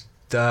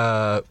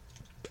 The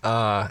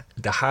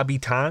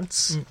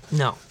Habitants.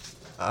 No.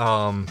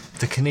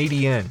 The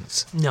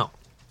Canadiens. No.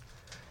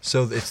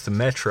 So it's the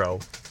Metro,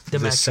 The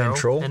Metro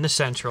Central, and the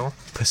Central.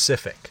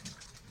 Pacific.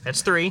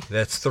 That's 3.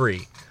 That's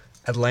 3.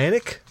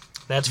 Atlantic?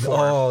 That's 4.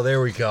 Oh, there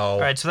we go.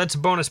 All right, so that's a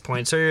bonus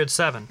point. So you're at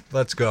 7.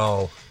 Let's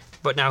go.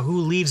 But now, who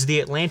leads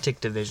the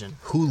Atlantic Division?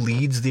 Who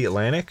leads the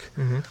Atlantic?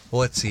 Well,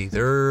 let's see.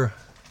 They're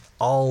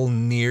all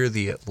near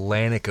the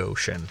Atlantic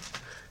Ocean.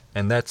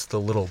 And that's the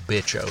little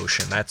bitch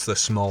ocean. That's the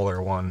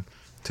smaller one,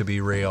 to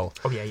be real.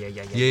 Oh, yeah.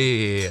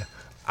 Yeah.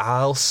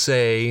 I'll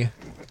say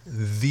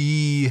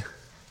the...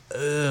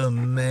 Oh,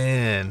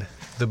 man.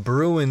 The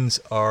Bruins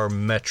are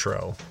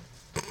Metro.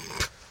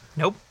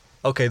 Nope.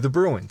 Okay, the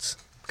Bruins.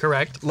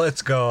 Correct.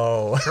 Let's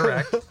go.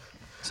 Correct.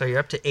 So you're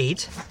up to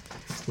 8.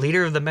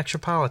 Leader of the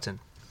Metropolitan.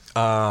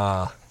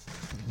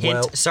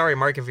 Hint, sorry,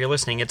 Mark, if you're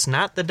listening, it's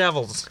not the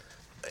Devils.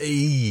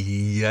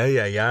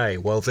 Yeah.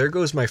 Well, there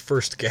goes my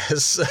first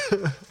guess.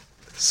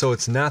 So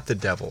it's not the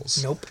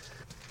Devils. Nope.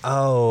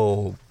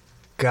 Oh,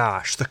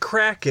 gosh. The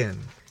Kraken.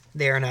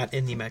 They are not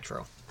in the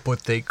Metro.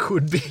 But they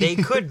could be. They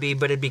could be,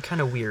 but it'd be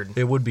kind of weird.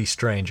 It would be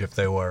strange if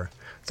they were.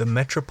 The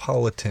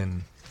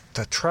Metropolitan.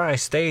 The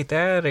Tri-State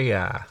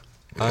Area.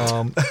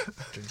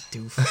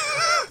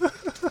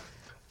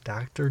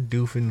 Dr.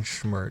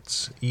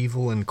 Doofenshmirtz,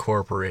 Evil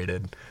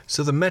Incorporated.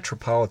 So the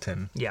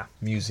Metropolitan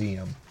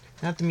Museum.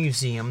 Not the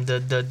museum, the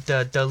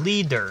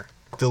leader.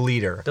 The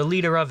leader. The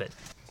leader of it.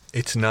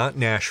 It's not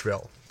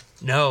Nashville.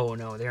 No,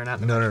 they are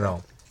not.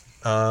 No.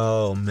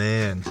 Oh,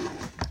 man.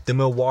 The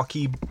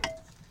Milwaukee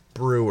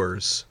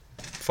Brewers.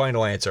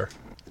 Final answer.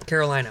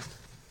 Carolina.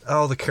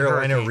 Oh, the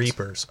Carolina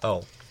Reapers.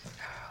 Oh.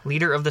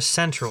 Leader of the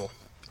Central.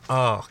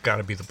 Oh,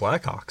 gotta be the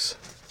Blackhawks.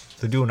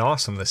 They're doing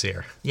awesome this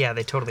year. Yeah,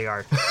 they totally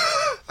are.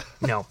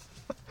 No.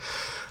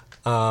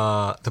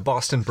 The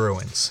Boston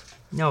Bruins.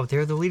 No,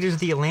 they're the leaders of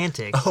the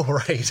Atlantic. Oh,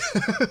 right.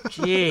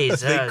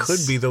 Jesus. They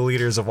could be the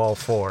leaders of all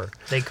 4.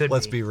 They could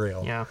Let's be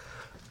real. Yeah.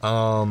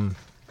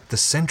 The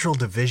Central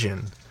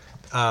Division.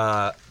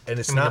 And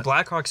it's I mean, not. the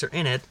Blackhawks are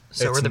in it,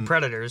 so are the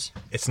Predators.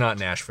 It's not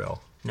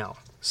Nashville. No.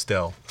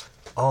 Still.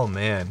 Oh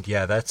man,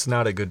 yeah, that's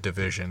not a good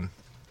division.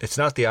 It's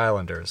not the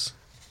Islanders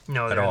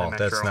No, at they're in all. the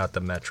Metro. That's not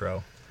the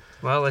Metro.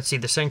 Well, let's see.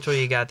 The Central,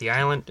 you got the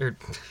Island.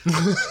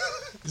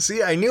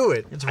 See, I knew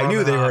it. It's I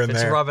knew they were in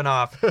there. It's rubbing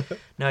off.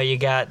 No, you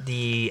got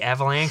the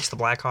Avalanche, the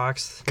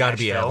Blackhawks. Gotta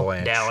be Nashville,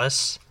 Avalanche.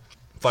 Dallas.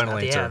 Final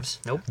Not the answer.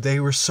 Avs. Nope. They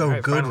were so All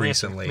right, good final answer.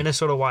 recently.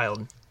 Minnesota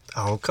Wild.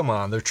 Oh, come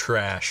on. They're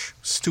trash.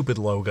 Stupid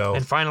logo.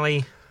 And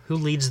finally, who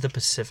leads the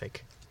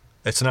Pacific?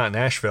 It's not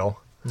Nashville.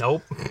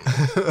 Nope.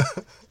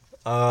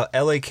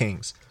 LA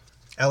Kings.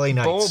 LA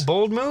Knights.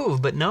 Bold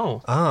move, but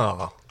no.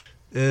 Oh.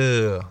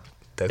 Ew.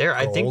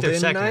 I think they're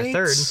second or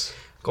third.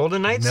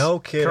 Golden Knights? No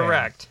kidding.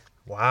 Correct.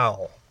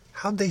 Wow.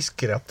 How'd they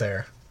get up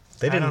there?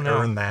 They didn't don't know.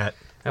 earn that.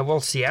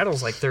 Well,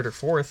 Seattle's like third or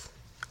fourth.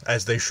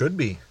 As they should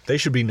be. They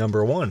should be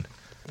number one.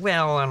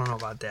 Well, I don't know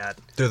about that.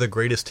 They're the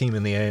greatest team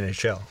in the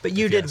NHL. But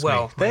you if did ask me.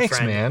 well, my Thanks,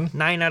 friend. man.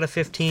 9 out of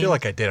 15. I feel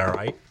like I did all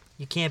right.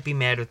 You can't be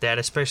mad with that,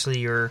 especially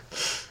your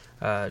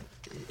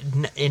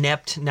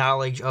inept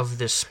knowledge of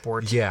this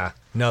sport. Yeah.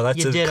 No,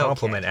 that's You a did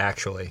compliment, okay.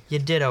 actually, You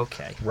did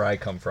okay. where I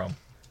come from.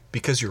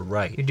 Because you're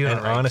right. You're doing and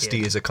all right, honesty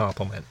kid. is a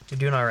compliment. You're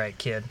doing all right,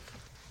 kid.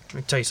 Let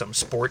me tell you something,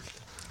 sport.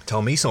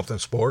 Tell me something,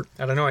 sport.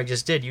 I don't know, I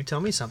just did. You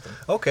tell me something.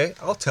 Okay,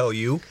 I'll tell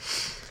you.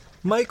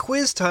 My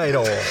quiz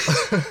title.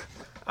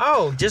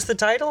 Oh, just the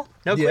title?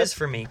 No Yep. quiz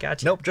for me.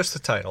 Gotcha. Nope, just the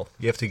title.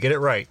 You have to get it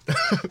right.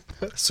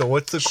 So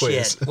what's the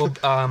quiz? Shit.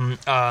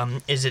 Well,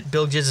 is it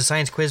Bill Jizz the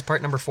Science Quiz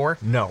part number 4?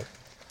 No.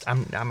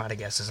 I'm out of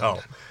guesses.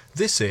 Oh,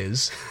 this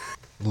is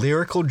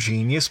Lyrical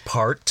Genius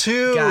Part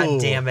 2.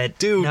 God damn it.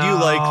 Dude, No, you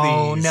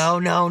like these. No,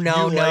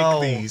 You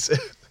like these.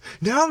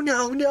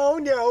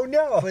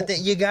 No. But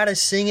you gotta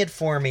sing it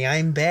for me.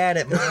 I'm bad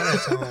at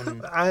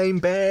monotone. I'm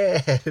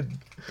bad.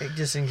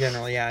 Just in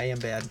general, yeah, I am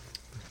bad.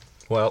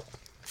 Well,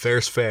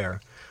 fair's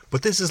fair.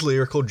 But this is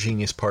Lyrical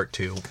Genius Part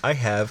 2. I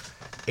have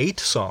 8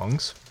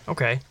 songs,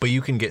 Okay. but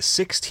you can get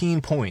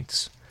 16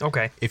 points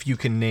Okay. if you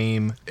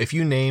name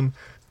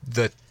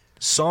the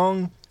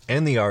song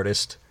and the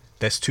artist.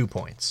 That's 2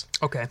 points.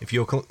 Okay. If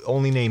you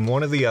only name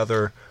one or the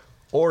other,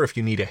 or if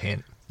you need a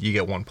hint, you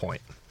get 1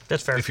 point.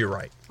 That's fair. If you're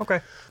right.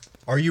 Okay.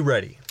 Are you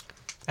ready?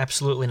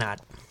 Absolutely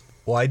not.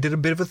 Well, I did a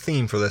bit of a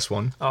theme for this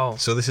one. Oh.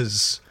 So this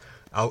is,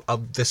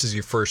 this is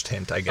your first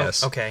hint, I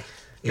guess. Oh, okay.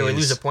 Do we Is-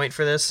 lose a point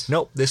for this?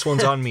 Nope, this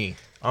one's on me,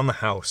 on the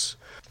house.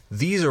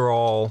 These are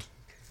all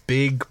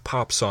big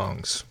pop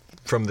songs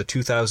from the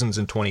 2000s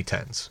and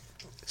 2010s.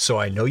 So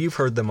I know you've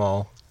heard them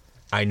all.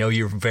 I know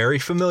you're very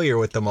familiar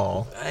with them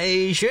all.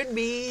 I should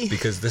be.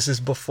 Because this is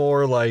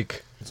before,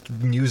 like,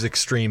 music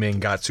streaming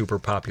got super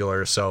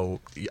popular, so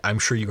I'm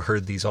sure you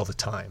heard these all the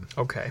time.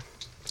 Okay.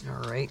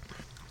 All right.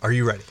 Are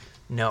you ready?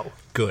 No.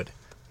 Good.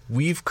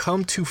 We've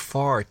come too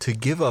far to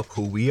give up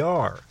who we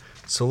are.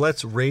 So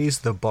let's raise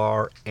the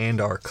bar and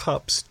our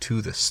cups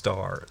to the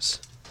stars.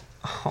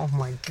 Oh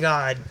my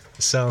God.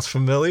 Sounds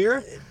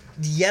familiar?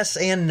 Yes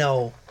and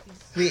no.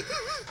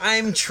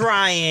 I'm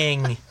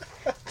trying.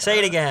 Say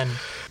it again.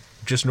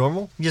 Just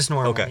normal? Just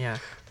normal. Okay. Yeah.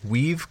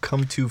 We've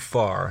come too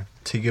far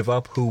to give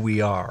up who we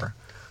are.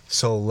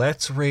 So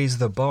let's raise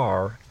the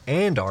bar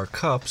and our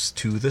cups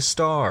to the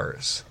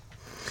stars.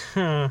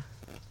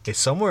 It's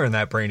somewhere in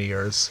that brain of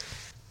yours.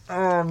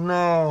 Oh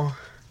no.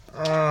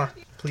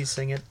 Please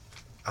sing it.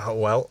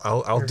 Well,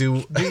 I'll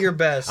do your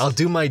best. I'll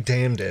do my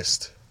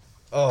damnedest.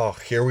 Oh,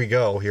 here we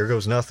go. Here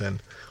goes nothing.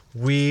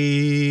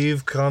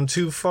 We've come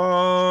too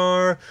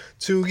far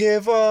to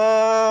give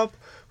up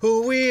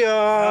who we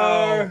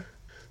are. Oh.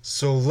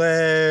 So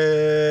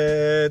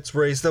let's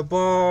raise the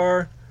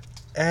bar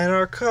and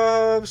our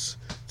cups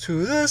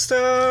to the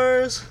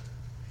stars.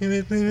 Yeah,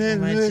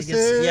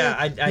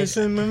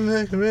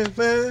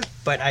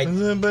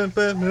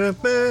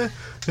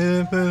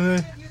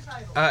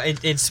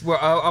 it's we're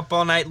Up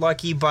All Night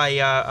Lucky by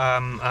Up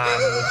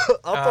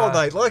All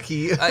Night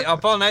Lucky.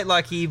 Up All Night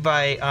Lucky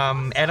by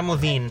Adam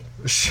Levine.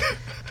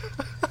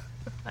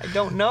 I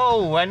don't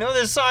know. I know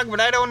this song, but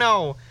I don't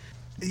know.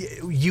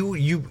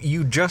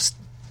 You just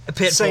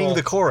Pitbull. sang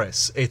the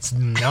chorus. It's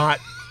not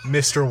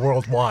Mr.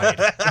 Worldwide.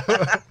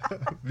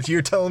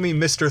 You're telling me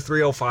Mr.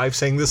 305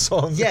 sang this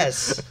song?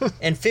 Yes,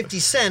 and 50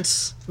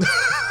 Cent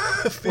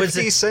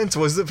 50 Cent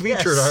was the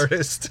featured Yes.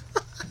 artist.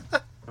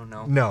 Oh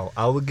no. No,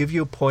 I will give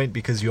you a point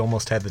because you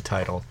almost had the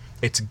title.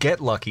 It's Get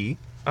Lucky.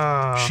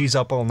 She's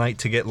up all night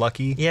to get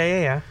lucky.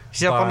 Yeah.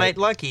 She's Up All By- Night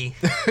Lucky.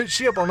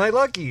 She up all night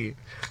lucky.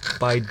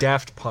 By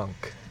Daft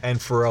Punk and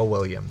Pharrell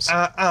Williams.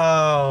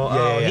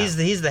 Yeah. yeah.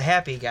 He's the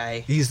happy guy.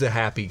 He's the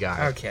happy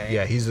guy. Okay.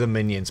 Yeah, he's the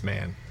Minions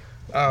man.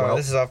 Oh, Well-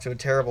 this is off to a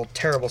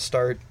terrible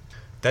start.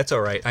 That's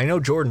all right. I know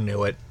Jordan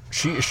knew it.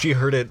 She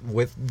heard it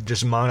with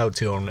just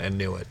monotone and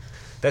knew it.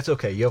 That's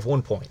okay. You have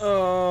 1 point.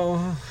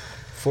 Oh.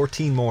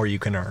 14 more you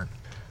can earn.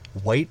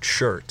 White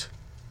shirt,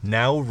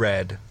 now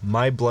red,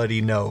 my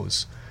bloody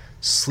nose.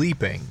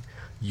 Sleeping,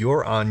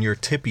 you're on your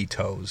tippy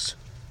toes.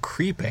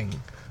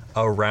 Creeping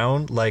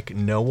around like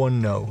no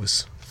one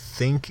knows.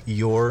 Think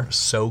you're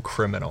so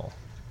criminal.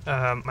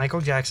 Michael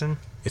Jackson.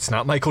 It's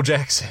not Michael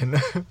Jackson.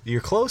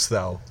 You're close,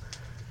 though.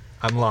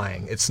 I'm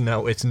lying. It's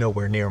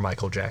nowhere near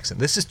Michael Jackson.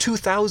 This is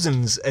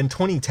 2000s and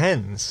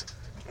 2010s.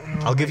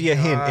 I'll give you a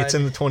hint. It's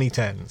in the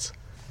 2010s.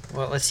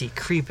 Well, let's see.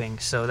 Creeping.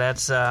 So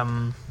that's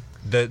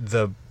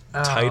The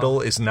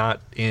title is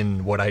not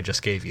in what I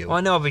just gave you.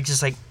 Well, no, but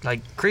just like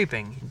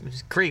creeping. It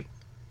was creep.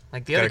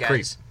 Like the other guys.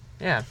 Creep.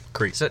 Yeah.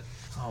 Creep. So,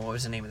 what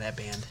was the name of that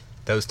band?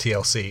 That was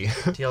TLC.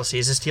 TLC.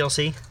 Is this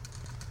TLC?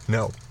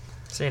 No.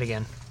 Say it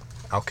again.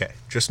 Okay,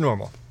 just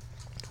normal.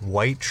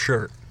 White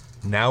shirt,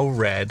 now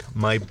red,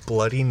 my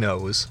bloody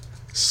nose,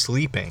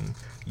 sleeping,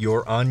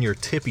 you're on your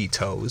tippy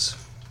toes,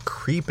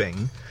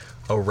 creeping,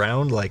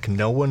 around like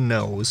no one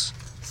knows,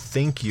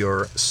 think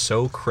you're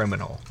so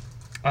criminal.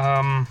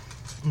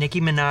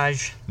 Nicki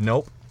Minaj.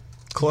 Nope.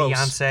 Close.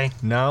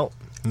 Beyonce. No.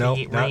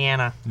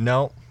 Rihanna.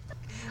 No.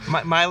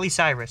 Miley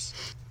Cyrus.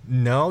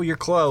 No, you're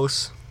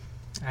close.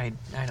 I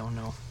don't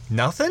know.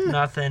 Nothing?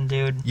 Nothing,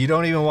 dude. You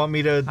don't even want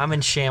me to... I'm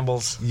in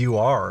shambles. You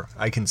are.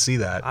 I can see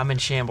that. I'm in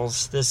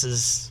shambles. This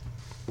is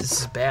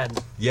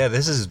bad. Yeah,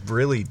 this is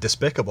really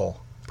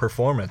despicable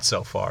performance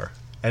so far.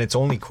 And it's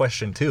only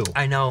question 2.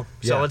 I know.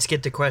 So Yeah. let's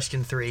get to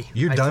question 3.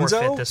 You're I donezo?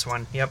 forfeit this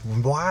one. Yep.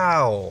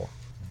 Wow.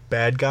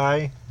 Bad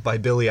Guy by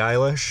Billie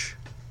Eilish.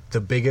 The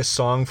biggest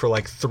song for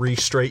like 3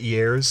 straight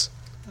years.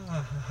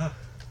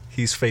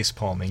 He's face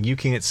palming. You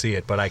can't see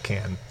it, but I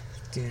can.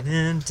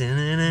 Yeah,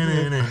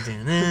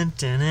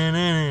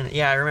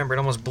 I remember. It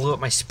almost blew up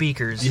my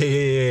speakers.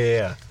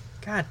 Yeah.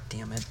 God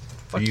damn it.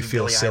 Fuck Do you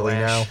feel Billie silly Eilish.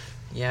 now?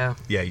 Yeah.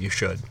 Yeah, you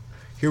should.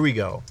 Here we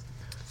go.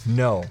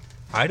 No,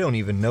 I don't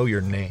even know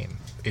your name.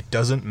 It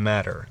doesn't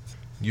matter.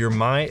 You're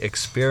my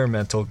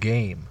experimental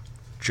game.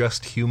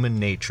 Just human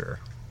nature.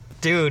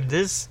 Dude,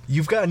 this...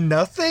 You've got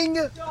nothing?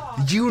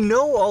 You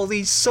know all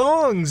these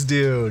songs,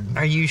 dude.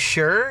 Are you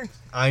sure?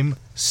 I'm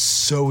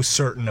so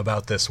certain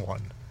about this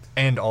one.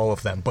 And all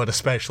of them, but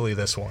especially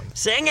this one.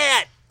 Sing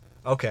it!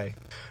 Okay.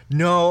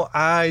 No,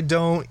 I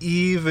don't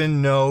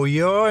even know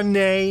your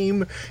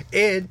name.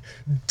 It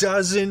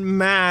doesn't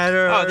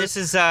matter. Oh, this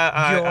is,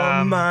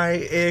 You're my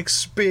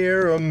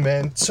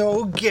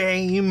experimental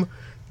game.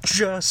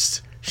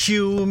 Just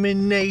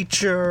human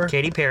nature.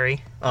 Katy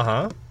Perry.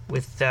 Uh-huh.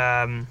 With,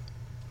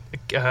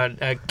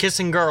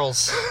 kissing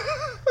girls.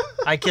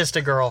 I kissed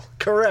a girl.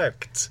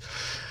 Correct.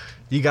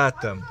 You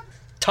got them.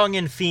 Tongue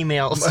in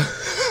females.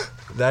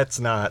 That's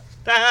not...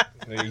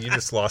 You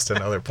just lost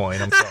another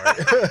point. I'm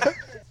sorry.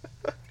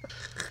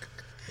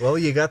 Well,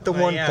 you got the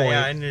 1 point.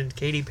 Yeah, I did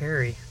Katy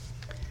Perry.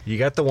 You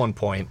got the 1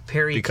 point.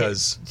 Perry.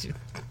 Because...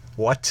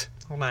 What?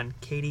 Hold on.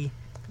 Katy...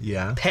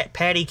 Yeah.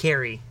 Patty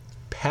Carey.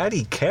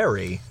 Patty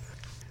Carey?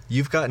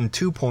 You've gotten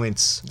 2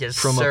 points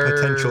from sir. a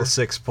potential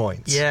 6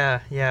 points. Yeah.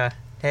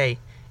 Hey,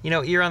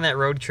 you're on that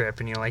road trip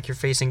and you're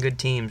facing good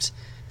teams.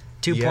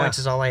 2 points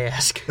is all I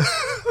ask.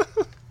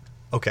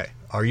 Okay,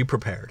 are you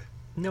prepared?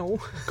 No.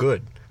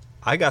 Good.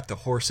 I got the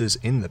horses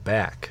in the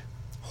back.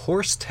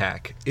 Horse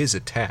tack is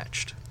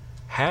attached.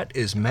 Hat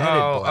is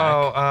matted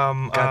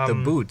black. Got the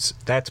boots.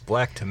 That's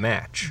black to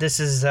match. This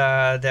is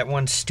that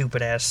one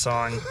stupid ass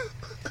song.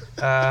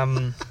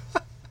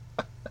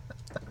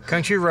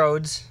 Country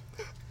Roads.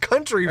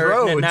 Country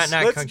Roads. Not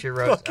Let's Country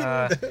Roads.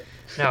 fucking-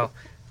 No.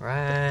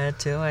 Right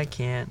till I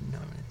can't. No,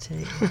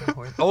 take my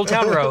horse. Old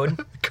Town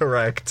Road.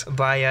 Correct.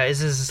 By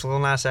is this Lil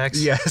Nas X?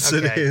 Yes,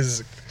 Okay. it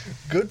is.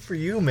 Good for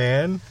you,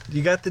 man.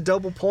 You got the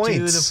double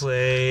points. To the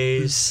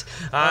place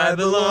I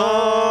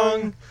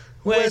belong,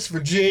 West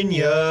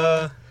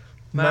Virginia,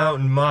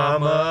 Mountain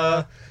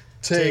Mama,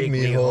 take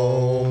me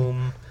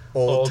home,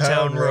 Old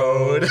Town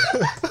Road.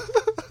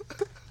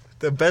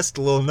 The best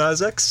Lil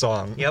Nas X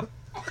song. Yep.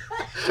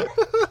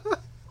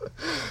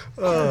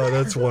 Oh,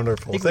 that's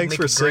wonderful. Thanks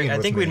for singing with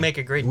I think me. we'd make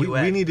a great we,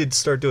 duet. We need to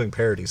start doing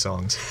parody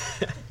songs.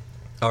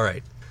 All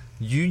right.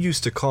 You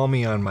used to call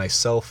me on my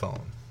cell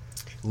phone.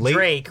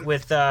 Drake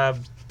with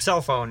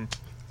cell phone.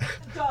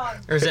 Dog.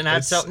 Or is it not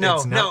It's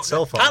No, not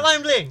cell phone.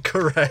 Hotline Bling.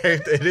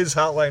 Correct. It is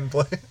Hotline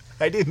Bling.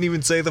 I didn't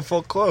even say the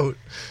full quote.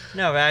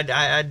 No,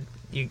 I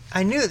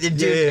knew the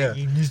dude. Yeah.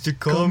 You used to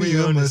call me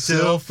on the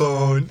cell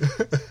phone.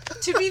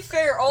 To be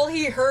fair, all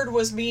he heard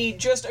was me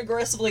just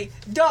aggressively,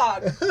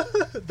 dog.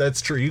 That's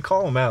true. You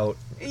call him out.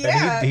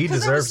 Yeah, And he 'cause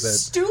deserves it. it.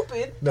 Was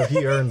stupid. No,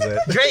 he earns it.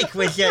 Drake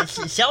with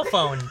cell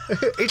phone.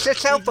 It's a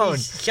cell phone.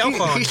 Cell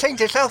phone. He sings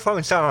a cell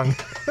phone song.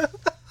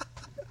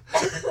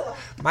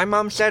 My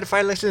mom said if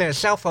I listen to a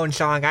cell phone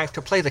song, I have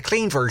to play the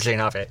clean version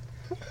of it.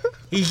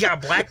 He's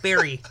got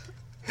BlackBerry.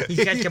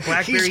 He's got the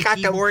BlackBerry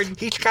keyboard.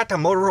 He's got the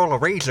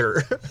Motorola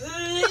Razor.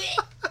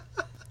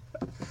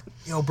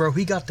 Yo, bro,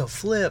 he got the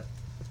flip.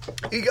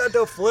 He got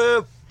the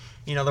flip.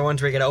 You know the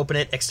ones where you gotta open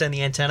it, extend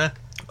the antenna.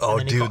 Oh,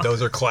 and then you dude, call-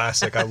 those are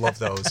classic. I love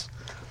those.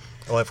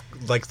 I love,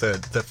 like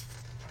the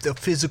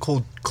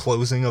physical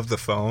closing of the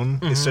phone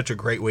is such a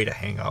great way to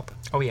hang up.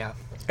 Oh yeah.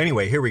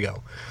 Anyway, here we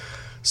go.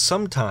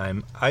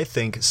 Sometime I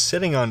think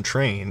sitting on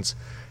trains,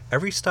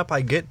 every stop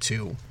I get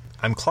to,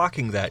 I'm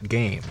clocking that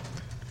game.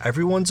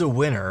 Everyone's a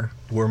winner.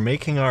 We're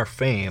making our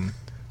fame.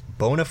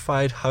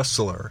 Bonafide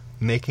hustler,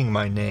 making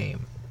my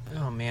name.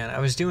 Oh man, I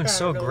was doing I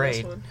so don't know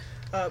great. this one.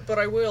 But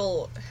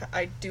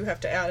I do have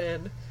to add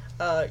in,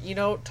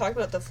 talking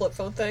about the flip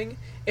phone thing,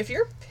 if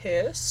you're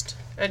pissed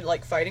and,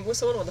 like, fighting with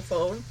someone on the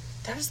phone,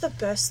 that is the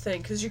best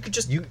thing, because you could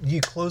just...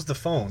 You close the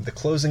phone. The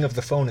closing of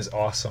the phone is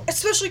awesome.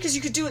 Especially because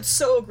you could do it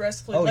so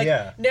aggressively. Oh,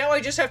 yeah. Now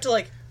I just have to,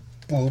 like...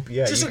 Boop,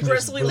 yeah. Just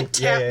aggressively,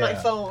 tap my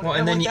phone. Well,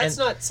 and then that's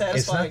not satisfying.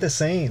 It's not the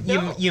same.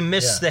 You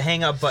miss the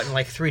hang up button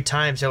like 3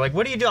 times. They're like,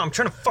 what are you doing? I'm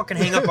trying to fucking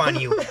hang up on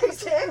you.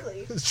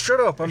 Exactly.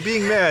 Shut up, I'm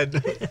being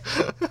mad.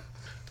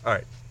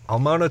 Alright, I'll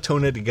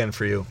monotone it again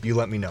for you. You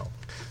let me know.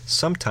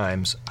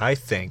 Sometimes I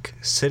think,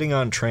 sitting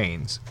on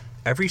trains,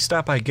 every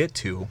stop I get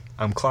to,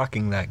 I'm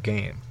clocking that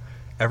game.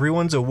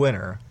 Everyone's a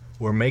winner.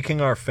 We're making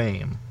our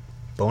fame.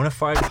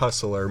 Bonafide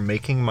hustler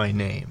making my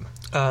name.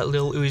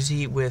 Lil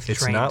Uzi with It's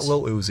Trains. not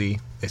Lil Uzi.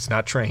 It's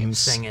not Trains.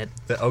 Sing it.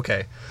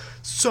 Okay.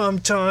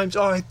 Sometimes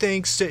I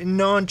think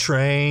sitting on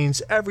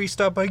trains. Every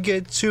stop I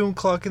get to, I'm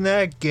clocking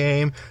that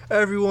game.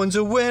 Everyone's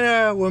a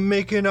winner. We're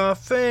making our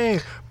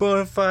fame.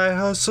 Bonafide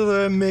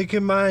hustler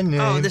making my name.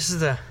 Oh, this is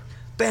the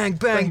bang,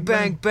 bang,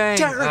 bang, bang.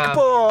 Derek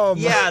Baum.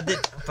 Yeah,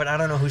 but I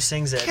don't know who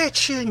sings it.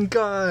 Kitchen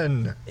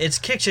Gun. It's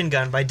Kitchen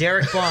Gun by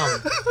Derek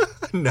Baum.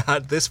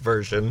 Not this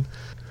version.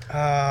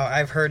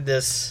 I've heard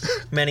this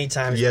many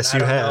times. Yes,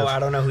 you have. I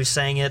don't know who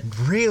sang it.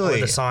 Really?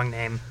 Or the song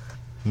name.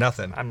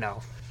 Nothing.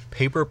 No.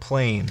 Paper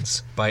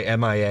Planes by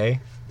MIA.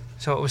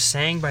 So it was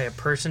sang by a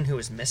person who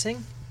was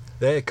missing?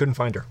 They couldn't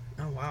find her.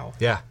 Oh, wow.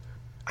 Yeah.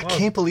 I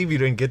can't believe you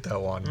didn't get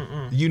that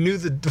one. You knew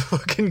the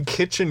fucking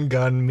Kitchen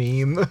Gun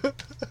meme.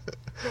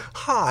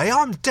 Hi,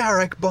 I'm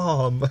Derek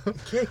Baum.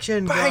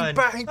 Kitchen Bang,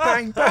 Gun. bang,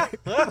 bang,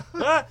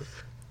 bang.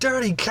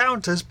 Dirty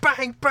counters.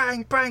 Bang,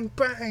 bang, bang,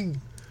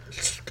 bang.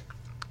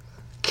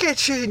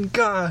 Kitchen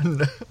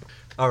Gun.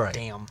 All right.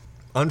 Damn.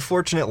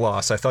 Unfortunate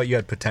loss. I thought you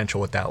had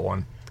potential with that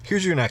one.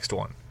 Here's your next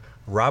one.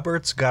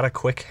 Robert's got a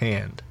quick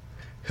hand.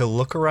 He'll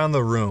look around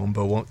the room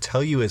but won't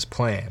tell you his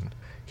plan.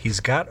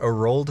 He's got a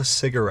rolled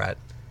cigarette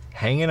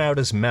hanging out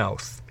his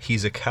mouth.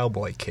 He's a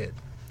cowboy kid.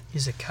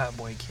 He's a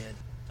cowboy kid.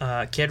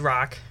 Kid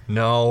Rock.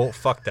 No,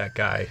 fuck that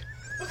guy.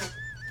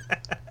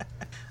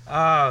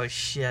 Oh,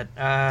 shit.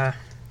 I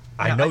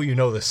know you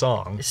know the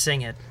song.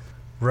 Sing it.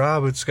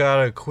 Robert's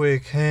got a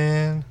quick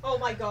hand. Oh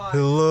my god.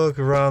 He'll look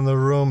around the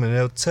room and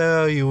he'll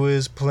tell you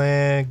his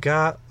plan.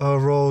 Got a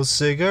rolled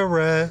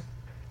cigarette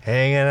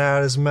hanging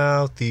out his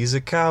mouth. He's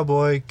a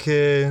cowboy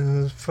kid.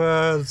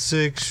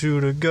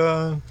 5-6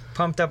 gun.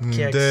 Pumped Up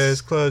Kicks. There's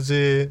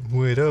closet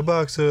with a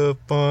box of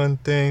fun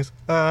things.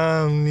 I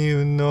don't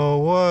even know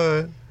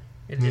what.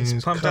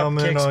 It's Pumped Up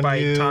Kicks by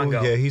you.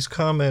 Tango. Yeah, he's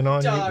coming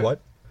on Dog. you.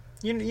 What?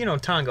 You know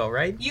Tango,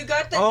 right? You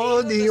got the All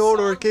name of the the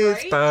older song,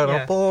 kids, right? better.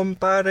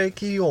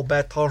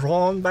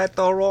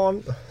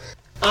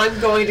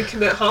 I'm going to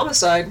commit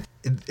homicide.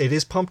 It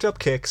is Pumped Up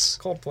Kicks.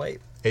 Coldplay.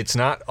 It's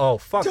not. Oh,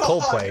 fuck Dog.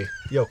 Coldplay.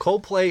 Yo,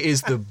 Coldplay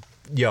is the.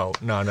 Yo,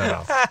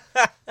 no.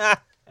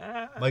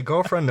 My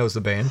girlfriend knows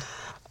the band.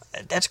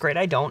 That's great.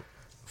 I don't.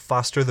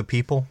 Foster the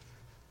People.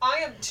 I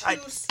am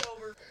too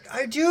sober.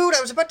 Dude,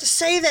 I was about to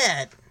say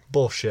that.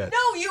 Bullshit.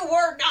 No, you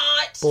were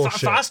not.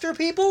 Bullshit. Foster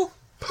people?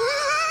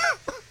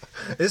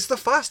 It's the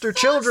Foster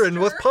Children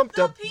with Pumped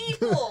the Up.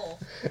 people.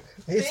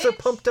 It's the bitch.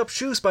 Pumped Up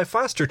Shoes by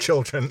Foster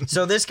Children.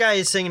 So this guy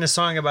is singing a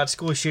song about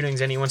school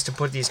shootings and he wants to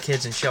put these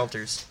kids in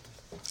shelters.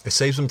 It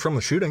saves them from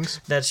the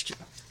shootings. That's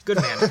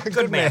good man.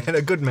 Good man.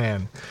 A good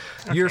man.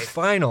 Your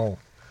final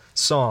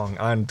song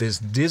on this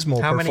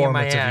dismal How many am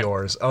I performance of at?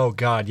 yours. Oh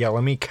God, yeah.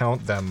 Let me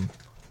count them.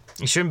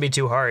 It shouldn't be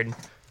too hard.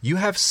 You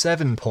have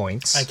 7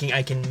 points. I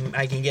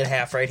can get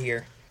half right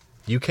here.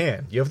 You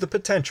can. You have the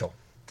potential,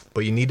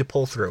 but you need to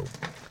pull through.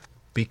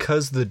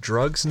 Because the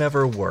drugs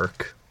never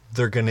work,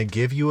 they're gonna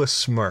give you a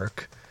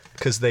smirk,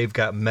 because they've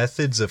got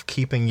methods of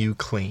keeping you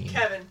clean.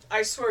 Kevin,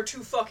 I swear to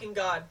fucking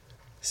God.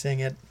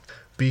 Sing it.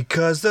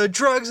 Because the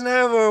drugs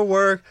never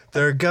work,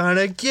 they're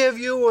gonna give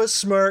you a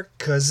smirk,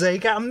 because they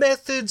got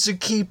methods of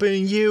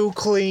keeping you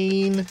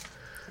clean.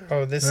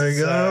 Oh, this They're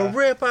is... gonna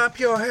rip up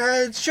your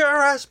heads,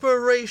 your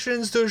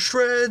aspirations to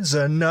shreds,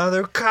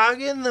 another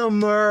cog in the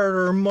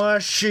murder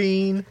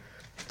machine.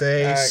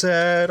 They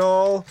said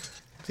all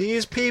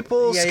these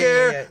people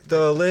scare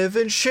the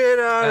living shit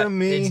out of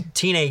me. It's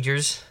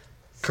teenagers.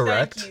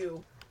 Correct. Thank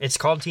you. It's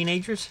called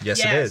Teenagers? Yes,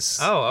 it Yes. is.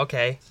 Oh,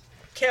 okay.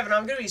 Kevin,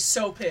 I'm gonna be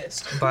so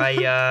pissed. By,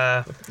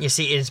 you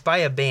see, it's by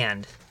a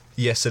band.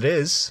 Yes, it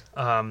is.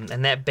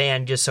 And that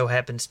band just so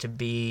happens to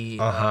be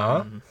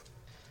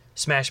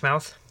Smash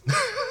Mouth.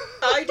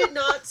 I did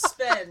not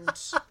spend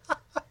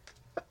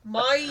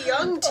my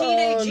young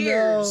teenage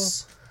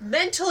years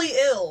mentally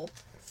ill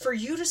for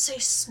you to say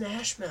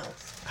Smash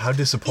Mouth. How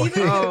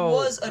disappointing. Even if it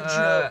was a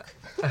joke.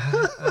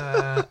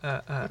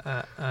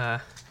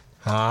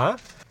 Huh?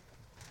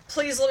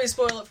 Please let me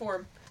spoil it for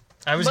him.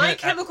 I was My gonna,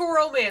 Chemical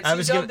Romance, I you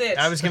was dumb gonna, bitch.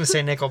 I was gonna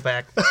say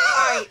Nickelback.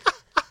 Alright.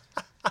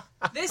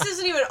 This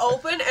isn't even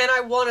open, and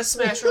I want to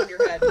smash it on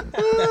your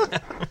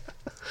head.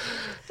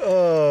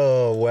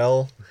 Oh,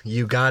 well,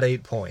 you got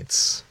 8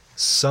 points.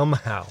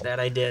 Somehow. That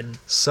I did.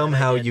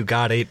 Somehow you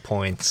got 8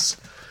 points.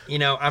 You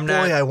know, I'm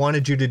not. Boy, I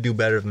wanted you to do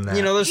better than that.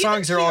 You know, those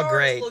songs are all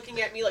great.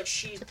 Looking at me like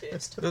she's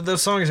pissed.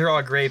 Those songs are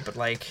all great, but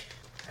like,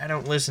 I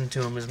don't listen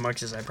to them as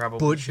much as I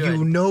probably should. But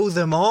you know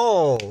them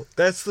all.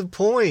 That's the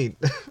point.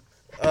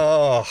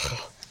 Oh,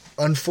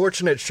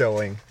 unfortunate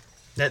showing.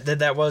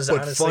 That was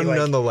but honestly fun like,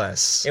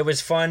 nonetheless. It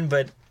was fun,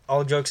 but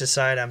all jokes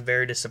aside, I'm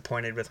very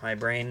disappointed with my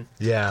brain.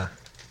 Yeah.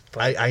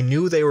 But I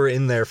knew they were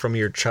in there from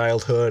your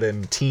childhood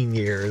and teen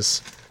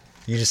years.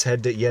 You just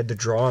had to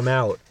draw them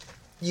out.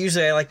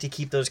 Usually I like to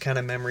keep those kind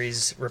of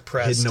memories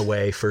repressed. Hidden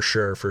away, for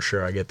sure.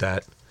 I get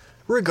that.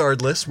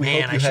 Regardless, we hope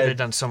you I should have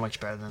done so much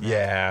better than that.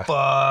 Yeah.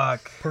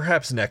 Fuck.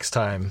 Perhaps next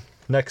time.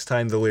 Next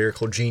time the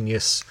lyrical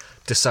genius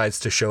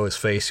decides to show his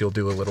face, you'll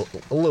do a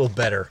little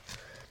better.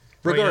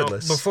 Regardless.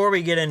 Well, you know, before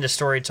we get into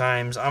story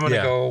times, I'm going to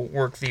Yeah. go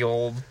work the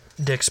old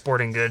Dick's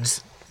Sporting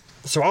Goods.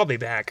 So I'll be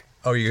back.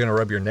 Oh, you're going to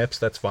rub your nips?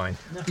 That's fine.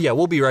 No. Yeah,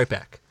 we'll be right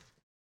back.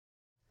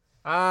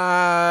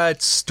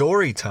 It's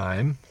story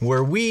time,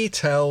 where we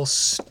tell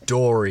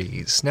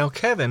stories. Now,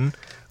 Kevin,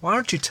 why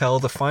don't you tell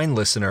the fine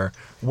listener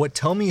what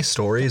Tell Me a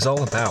Story is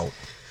all about?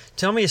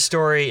 Tell Me a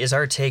Story is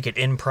our take at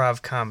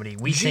improv comedy.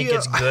 We think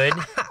it's good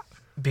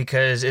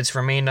because it's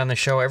remained on the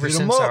show ever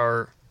since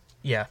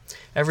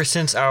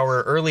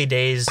our early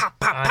days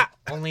on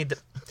only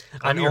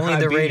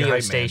the radio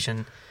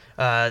station.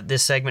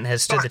 This segment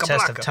has stood the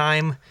test of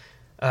time.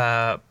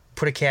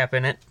 Put a cap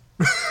in it.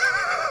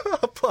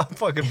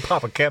 Fucking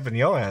pop a cap in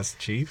your ass,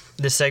 Chief.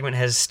 This segment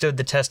has stood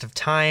the test of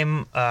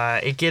time.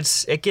 It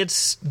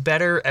gets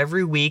better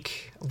every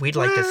week. We'd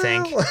like to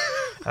think,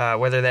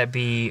 whether that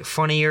be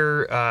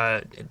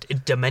funnier,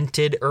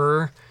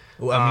 demented-er.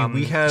 Well, I mean,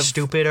 we have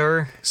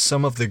stupider.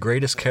 Some of the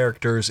greatest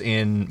characters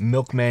in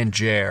Milkman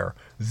Jer,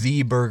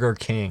 The Burger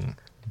King,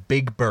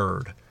 Big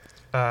Bird.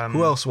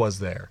 Who else was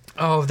there?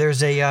 Oh,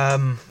 there's a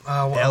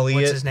Elliot,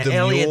 what's his name? the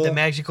Elliot, mule. the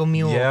magical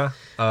mule. Yeah.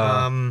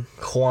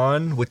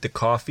 Juan with the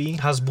coffee.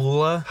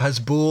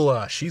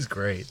 Hasbulla. She's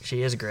great.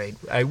 She is great.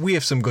 We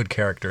have some good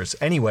characters.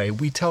 Anyway,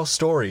 we tell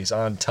stories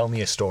on Tell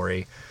Me a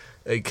Story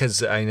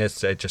because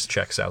it just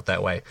checks out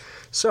that way.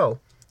 So,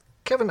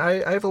 Kevin,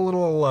 I have a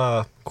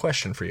little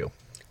question for you.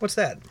 What's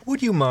that?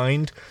 Would you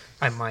mind?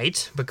 I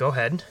might, but go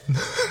ahead.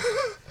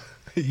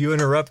 You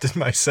interrupted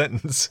my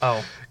sentence.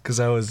 Oh. Because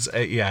I was...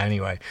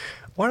 anyway.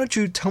 Why don't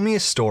you tell me a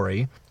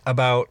story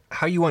about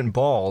how you went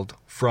bald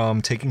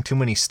from taking too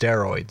many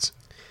steroids?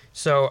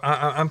 So,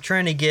 I'm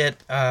trying to get...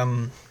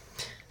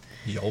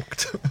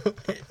 Yoked?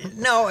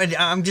 No,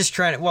 I'm just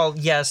trying to... Well,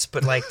 yes,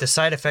 but like the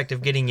side effect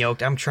of getting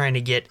yoked, I'm trying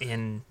to get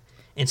in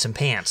some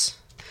pants.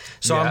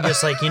 So I'm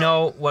just like,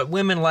 what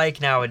women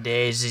like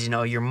nowadays is,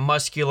 your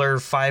muscular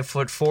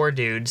 5'4"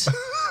 dudes.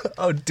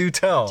 Oh, do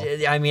tell.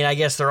 I mean, I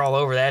guess they're all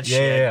over that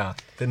shit. Yeah.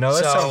 No,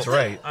 that sounds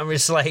right. I'm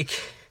just like,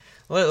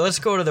 let's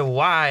go to the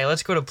Y.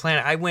 Let's go to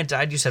Planet.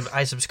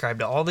 I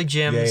subscribed to all the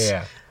gyms.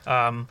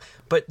 Yeah.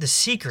 But the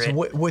secret. So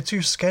what's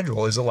your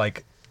schedule? Is it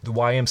like the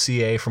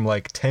YMCA from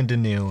like 10 to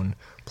noon,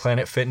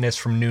 Planet Fitness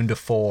from noon to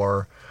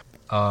 4,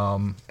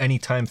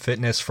 Anytime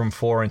Fitness from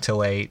 4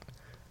 until 8,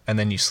 and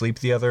then you sleep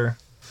the other?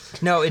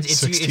 No,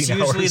 it's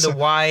usually the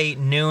Y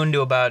noon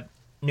to about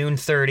noon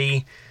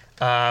 30.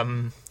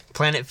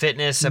 Planet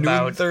Fitness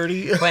about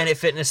 30. Planet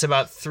Fitness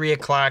about 3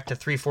 o'clock to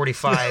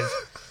 3:45.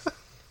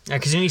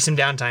 Because you need some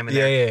downtime in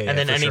there. Yeah, and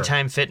then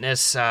Anytime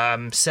Fitness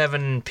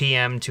 7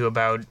 p.m. to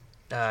about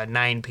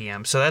 9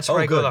 p.m. So that's where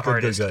I go the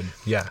hardest. Good.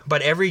 Yeah.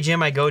 But every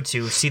gym I go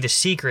to, see the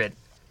secret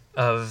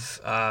of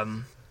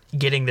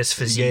getting this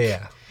physique.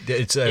 Yeah.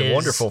 It's a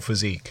wonderful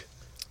physique.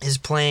 Is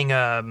playing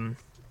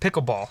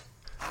pickleball.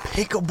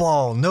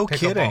 Pickleball, no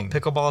kidding.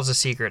 Pickleball is a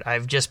secret.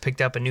 I've just picked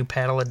up a new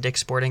paddle at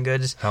Dick's Sporting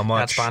Goods. How much?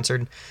 Not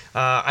sponsored.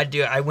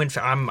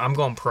 I'm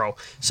going pro.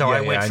 So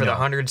I went for the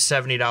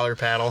 $170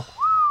 paddle.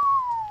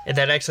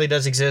 That actually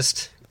does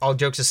exist. All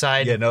jokes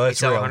aside. Yeah, no,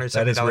 that's real. $170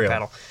 That is real.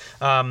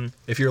 paddle.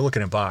 If you're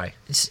looking to buy.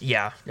 We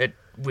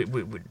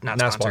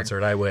not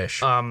sponsored. I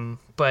wish.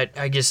 But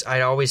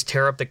I always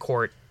tear up the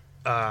court.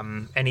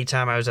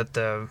 Anytime I was at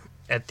the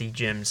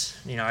gyms,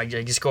 I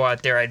just go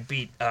out there. I'd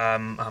beat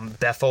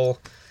Bethel,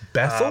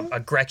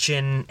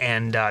 Gretchen,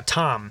 and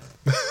Tom.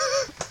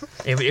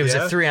 It was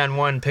a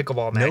 3-on-1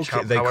 pickleball match.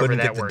 They couldn't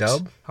get the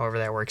dub? However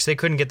that works. They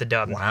couldn't get the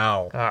dub.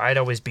 Wow. I'd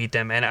always beat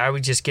them, and I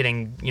was just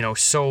getting,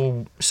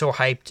 so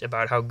hyped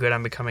about how good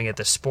I'm becoming at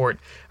the sport.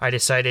 I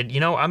decided,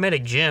 I'm at a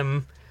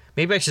gym.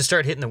 Maybe I should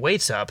start hitting the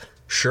weights up.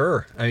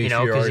 Sure. I mean, if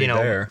you're already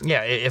there.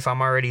 Yeah, if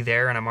I'm already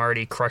there and I'm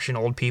already crushing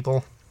old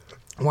people,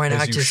 why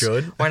not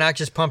why not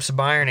just pump some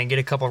iron and get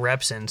a couple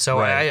reps in? So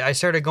I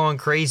started going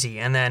crazy,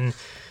 and then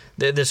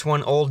this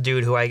one old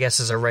dude who I guess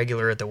is a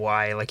regular at the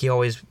Y, like he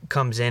always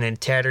comes in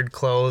tattered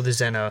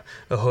clothes and a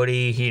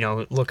hoodie,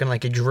 looking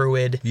like a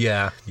druid.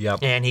 Yeah, yep.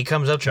 And he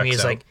comes up to me,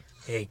 he's like,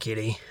 "Hey,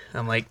 kitty."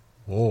 I'm like,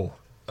 "Whoa,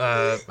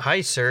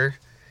 hi, sir."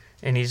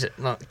 And he's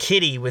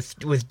kitty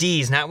with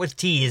D's, not with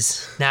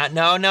T's. No,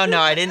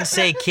 I didn't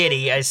say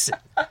kitty.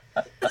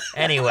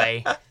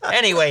 Anyway,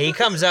 he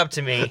comes up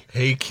to me.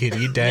 "Hey,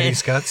 kitty,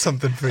 Daddy's got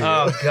something for you."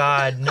 Oh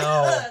God,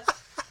 no.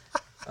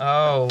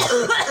 Oh,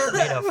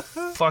 made a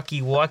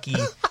fucky wucky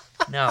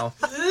No.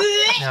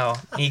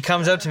 He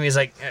comes up to me. He's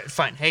like,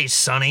 fine. Hey,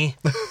 Sonny.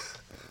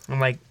 I'm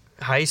like,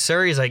 hi,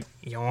 sir. He's like,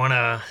 you want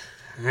to...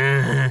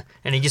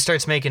 And he just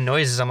starts making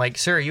noises. I'm like,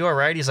 sir, are you all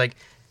right? He's like,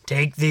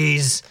 take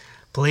these.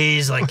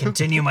 Please, like,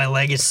 continue my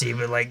legacy.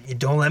 But, like,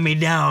 don't let me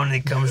down.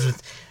 It comes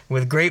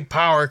with great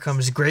power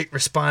comes great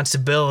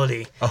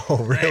responsibility.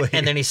 Oh, really?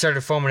 And then he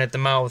started foaming at the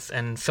mouth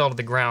and fell to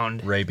the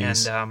ground.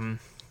 Rabies. And,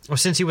 well,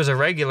 since he was a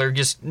regular,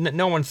 just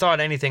no one thought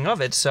anything of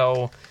it.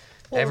 So...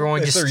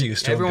 everyone just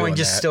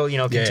still,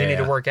 continued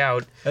to work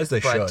out. As they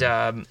should.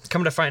 But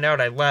come to find out,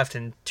 I left,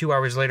 and 2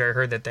 hours later, I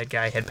heard that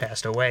guy had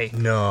passed away.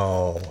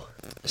 No.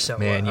 So,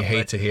 man, you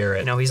hate to hear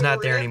it. No, he's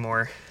not there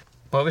anymore.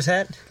 What was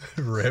that?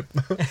 Rip.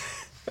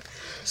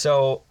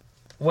 So,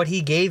 what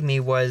he gave me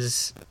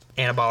was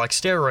anabolic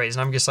steroids,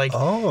 and I'm just like,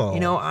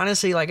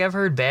 honestly, like, I've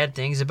heard bad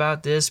things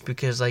about this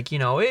because, like,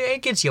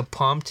 it gets you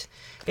pumped.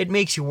 It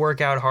makes you work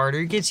out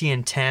harder. It gets you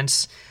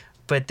intense.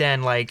 But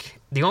then, like,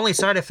 the only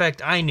side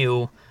effect I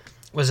knew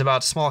was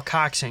about small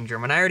cock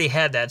syndrome, and I already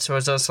had that, so I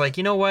was just like,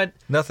 you know what?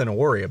 Nothing to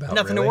worry about.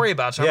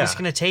 So I'm just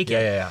going to take it.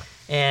 Yeah.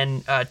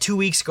 And 2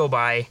 weeks go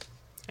by,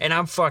 and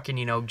I'm fucking,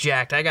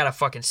 jacked. I got a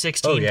fucking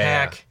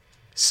 16-pack.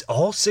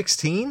 All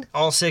 16?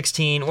 All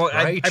 16. Well,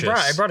 I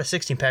brought a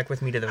 16-pack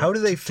with me to the gym. How do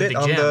they fit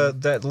on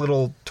that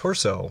little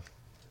torso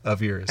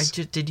of yours?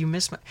 Did you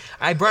miss my...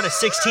 I brought a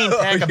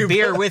 16-pack of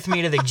beer with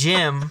me to the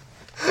gym,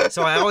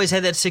 so I always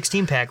had that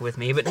 16-pack with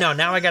me. But no,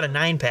 now I got a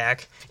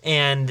 9-pack,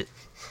 and...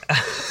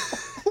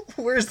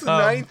 Where's the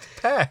 9th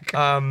pack?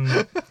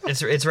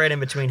 It's right in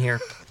between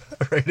here.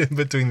 Right in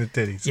between the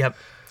titties. Yep.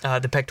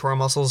 The pectoral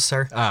muscles,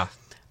 sir.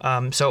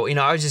 So,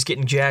 I was just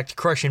getting jacked,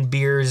 crushing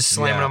beers,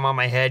 slamming them on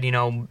my head,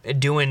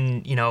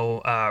 doing,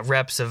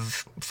 reps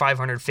of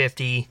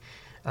 550,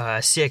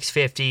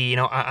 650,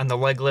 on the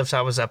leg lifts,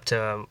 I was up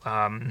to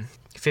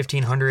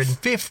 1,500.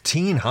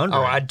 1,500?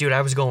 Oh,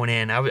 I was going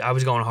in. I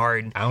was going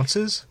hard.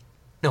 Ounces?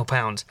 No,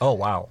 pounds. Oh,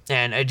 wow.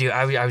 And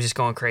I was just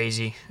going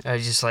crazy. I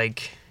was just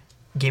like...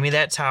 give me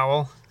that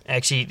towel.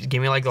 Actually,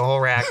 give me like the whole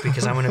rack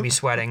because I'm going to be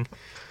sweating.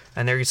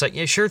 And they're just like,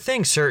 yeah, sure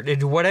thing, sir.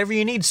 Whatever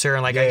you need, sir.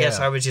 And like, I guess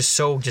I was just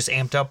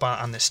amped up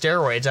on the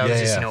steroids. I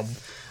was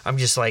I'm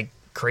just like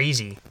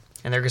crazy.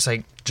 And they're just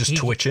like,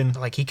 twitching.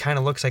 Like he kind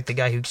of looks like the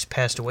guy who just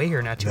passed away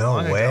here not too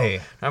long ago. No way.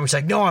 I'm just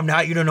like, no, I'm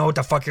not. You don't know what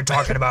the fuck you're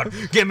talking about.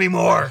 Give me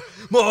more.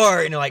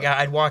 Like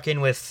I'd walk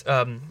in with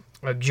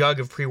a jug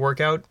of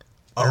pre-workout.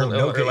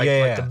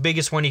 Like the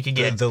biggest one you could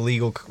get. The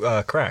legal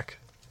crack.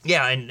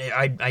 Yeah, and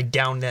I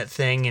downed that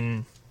thing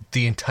in...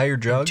 the entire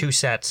jug? 2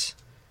 sets.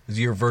 Is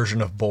your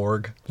version of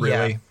Borg,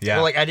 really? Yeah.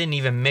 Well, like, I didn't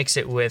even mix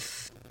it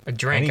with a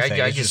drink.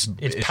 It's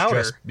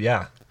powder.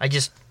 I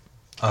just...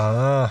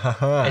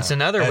 It's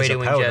another way to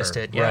ingest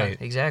it. Yeah,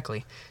 right.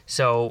 Exactly.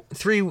 So,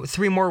 three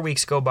more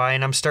weeks go by,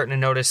 and I'm starting to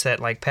notice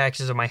that, like,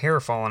 patches of my hair are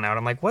falling out.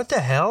 I'm like, what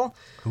the hell?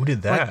 Who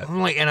did that?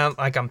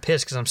 I'm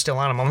pissed because I'm still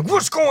on them. I'm like,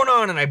 what's going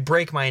on? And I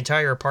break my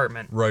entire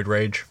apartment. Roid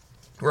rage.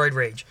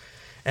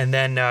 And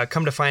then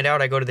come to find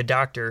out, I go to the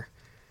doctor,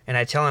 and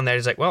I tell him that.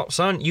 He's like, well,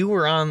 son, you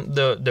were on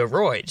the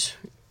roids.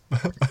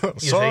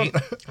 Son.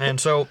 And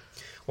so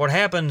what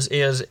happens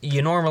is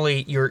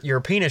normally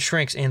your penis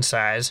shrinks in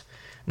size.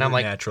 And I'm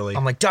like, naturally.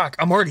 I'm like, Doc,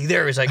 I'm already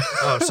there. He's like,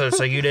 oh,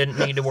 so you didn't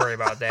need to worry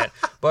about that.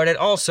 But it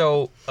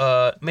also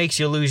makes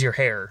you lose your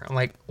hair. I'm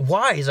like,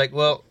 why? He's like,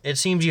 well, it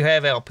seems you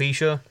have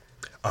alopecia.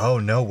 Oh,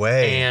 no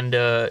way. And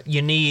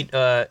you need,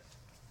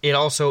 it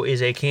also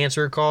is a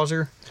cancer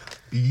causer.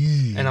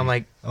 And I'm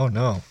like, oh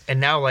no.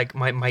 And now like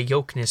my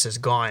yokeness is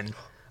gone.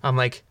 I'm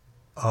like,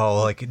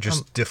 oh, like it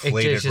just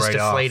deflated. It just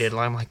deflated.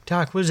 I'm like,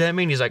 Doc, what does that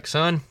mean? He's like,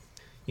 son,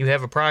 you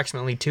have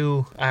approximately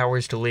 2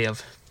 hours to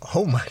live.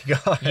 Oh my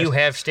god. You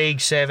have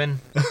stage 7.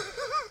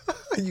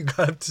 You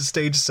got up to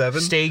stage 7?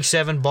 Stage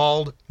 7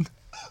 bald.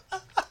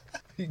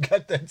 You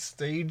got that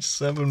stage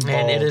 7 bald.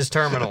 And it is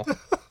terminal.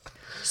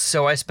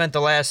 So I spent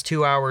the last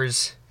 2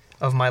 hours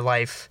of my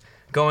life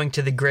going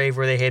to the grave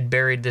where they had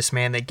buried this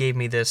man that gave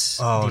me these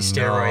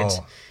steroids.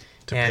 No.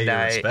 To pay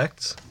your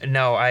respects?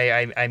 No,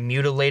 I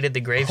mutilated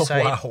the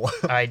gravesite. Oh, wow.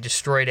 I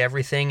destroyed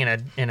everything in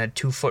a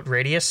 2-foot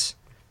radius,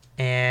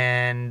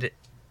 and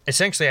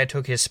essentially I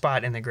took his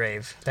spot in the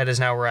grave. That is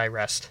now where I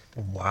rest.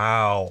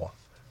 Wow.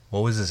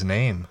 What was his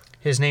name?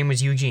 His name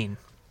was Eugene.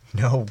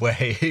 No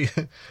way.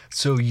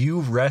 So you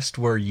rest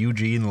where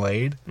Eugene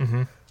laid?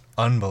 Mm-hmm.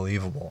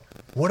 Unbelievable.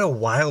 What a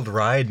wild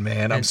ride,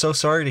 man. I'm so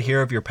sorry to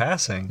hear of your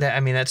passing.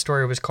 That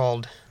story was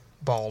called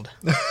Bald.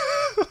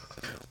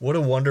 What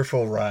a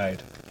wonderful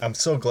ride. I'm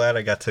so glad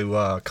I got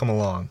to come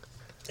along.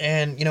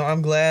 And,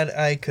 I'm glad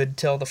I could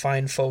tell the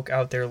fine folk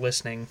out there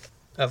listening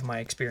of my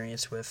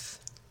experience with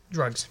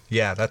drugs.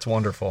 Yeah, that's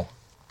wonderful.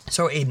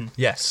 So, Aiden.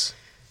 Yes.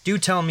 Do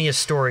tell me a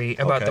story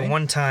about the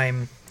one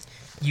time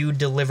you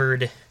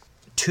delivered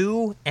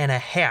 2.5.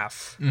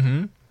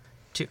 Mm-hmm.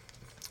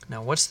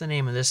 Now, what's the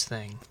name of this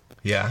thing?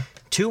 Yeah.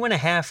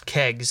 2.5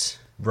 kegs.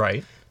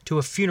 Right. To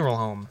a funeral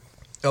home.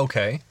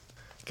 Okay.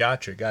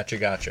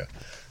 Gotcha.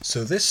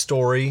 So this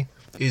story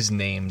is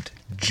named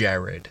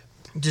Jared.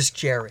 Just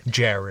Jared.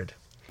 Jared.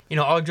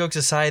 All jokes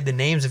aside, the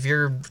names of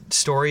your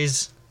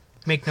stories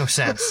make no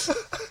sense.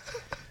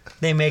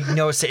 They make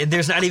no sense.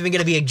 There's not even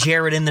going to be a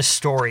Jared in the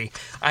story.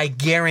 I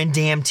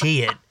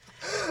guarantee it.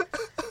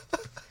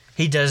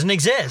 He doesn't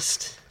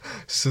exist.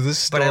 So this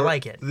story, but I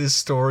like it. This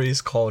story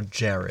is called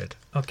Jared.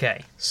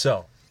 Okay.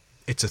 So,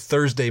 it's a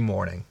Thursday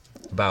morning,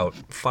 about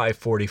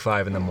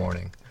 5:45 in the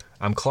morning.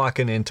 I'm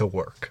clocking into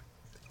work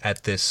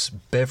at this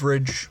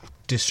beverage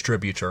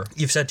distributor.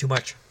 You've said too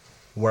much.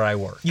 Where I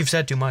work. You've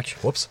said too much.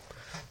 Whoops.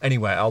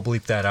 Anyway, I'll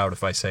bleep that out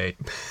if I say,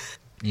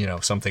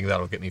 something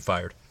that'll get me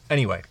fired.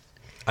 Anyway,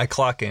 I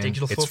clock in.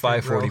 Digital it's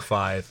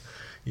 5:45.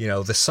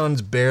 The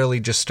sun's barely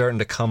just starting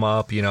to come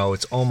up.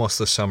 It's almost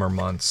the summer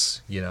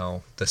months.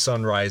 The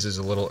sun rises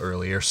a little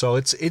earlier. So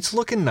it's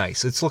looking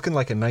nice. It's looking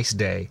like a nice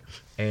day.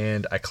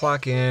 And I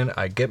clock in,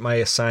 I get my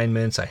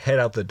assignments, I head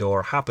out the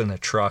door, hop in the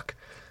truck,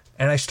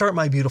 and I start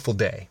my beautiful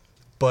day.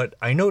 But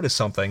I notice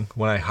something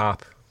when I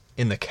hop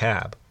in the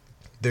cab.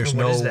 There's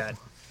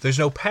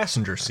no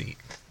passenger seat.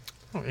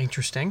 Oh,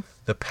 interesting.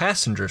 The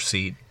passenger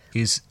seat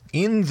is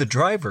in the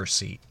driver's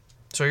seat.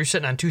 So you're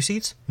sitting on two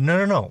seats?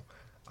 No.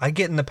 I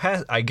get in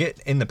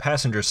the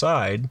passenger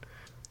side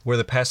where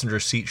the passenger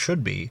seat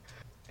should be,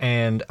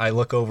 and I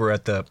look over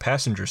at the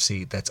passenger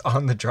seat that's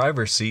on the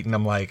driver's seat, and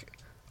I'm like,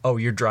 "Oh,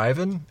 you're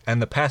driving?"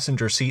 And the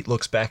passenger seat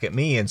looks back at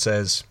me and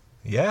says,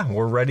 "Yeah,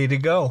 we're ready to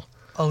go."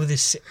 Oh,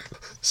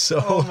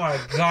 oh my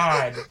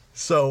God.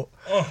 So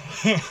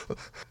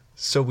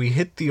we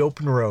hit the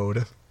open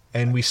road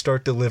and we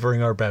start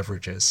delivering our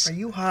beverages. Are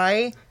you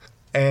high?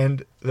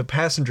 And the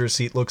passenger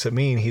seat looks at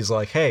me and he's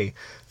like, "Hey,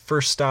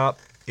 first stop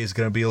is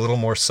going to be a little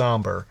more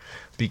somber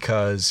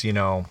because,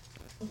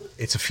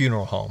 it's a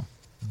funeral home,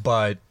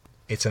 but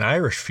it's an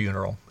Irish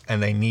funeral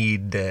and they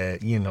need,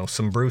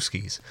 some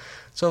brewskis."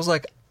 So I was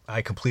like,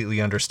 "I completely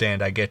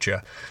understand. I get you."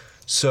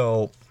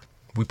 So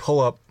we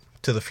pull up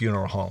to the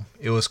funeral home.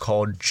 It was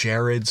called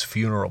Jared's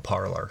Funeral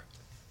Parlor.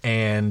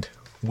 And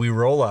we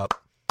roll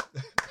up.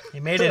 He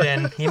made it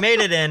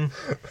in.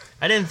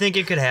 I didn't think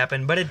it could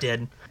happen, but it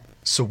did.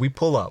 So we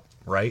pull up,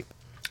 right?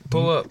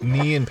 Pull up.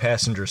 Me in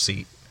passenger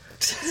seat.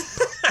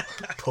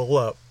 Pull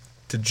up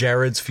to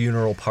Jared's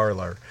Funeral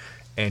Parlor.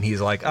 And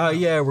he's like, "Oh,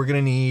 yeah, we're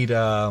going to need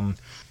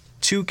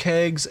 2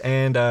 kegs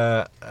and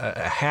a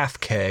half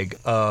keg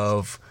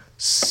of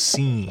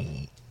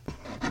C."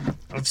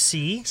 Of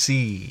C?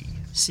 C.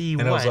 C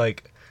and what? I was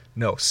like,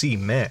 "No,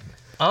 cement."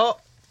 Oh,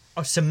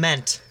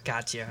 cement.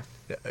 Gotcha.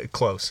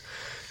 Close.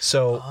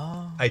 So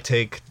I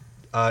take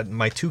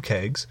my 2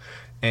 kegs,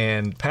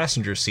 and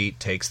passenger seat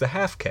takes the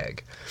half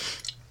keg.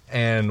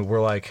 And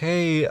we're like,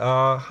 "Hey,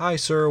 hi,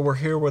 sir. We're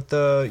here with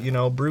the,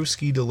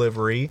 brewski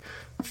delivery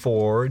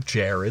for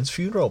Jared's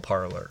Funeral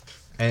Parlor."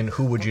 And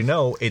who would you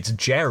know? It's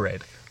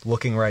Jared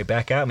looking right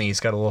back at me. He's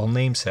got a little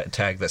name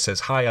tag that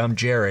says, "Hi, I'm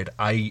Jared.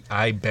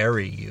 I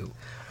bury you."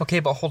 Okay,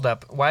 but hold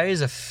up. Why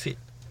is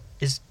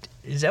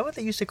is that what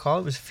they used to call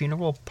it? Was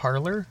funeral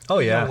parlor? Oh,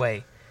 yeah. No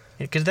way.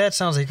 Because that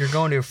sounds like you're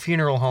going to a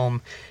funeral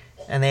home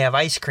and they have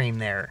ice cream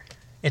there.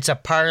 It's a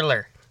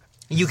parlor.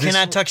 You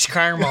cannot touch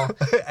caramel.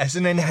 As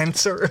an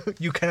enhancer,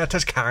 you cannot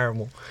touch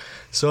caramel.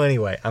 So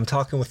anyway, I'm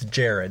talking with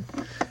Jared,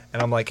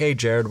 and I'm like, "Hey,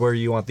 Jared, where do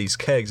you want these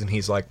kegs?" And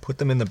he's like, "Put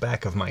them in the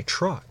back of my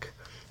truck."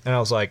 And I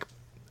was like,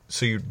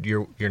 "So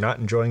you're not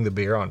enjoying the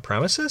beer on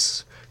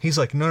premises?" He's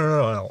like,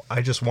 No.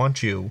 I just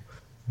want you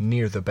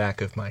near the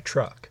back of my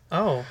truck."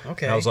 Oh,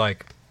 okay. And I was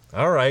like,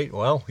 "All right,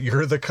 well,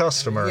 you're the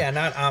customer." Yeah,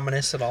 not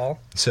ominous at all.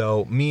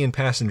 So me in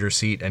passenger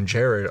seat and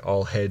Jared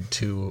all head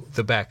to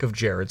the back of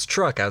Jared's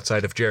truck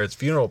outside of Jared's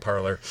funeral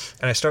parlor.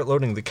 And I start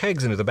loading the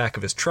kegs into the back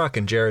of his truck,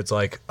 and Jared's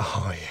like,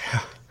 "Oh,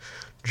 yeah,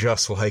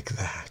 just like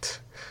that."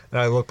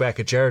 And I look back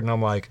at Jared and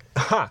I'm like,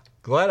 "Ha,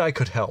 glad I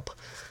could help."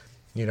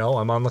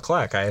 I'm on the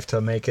clock. I have to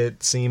make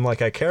it seem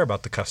like I care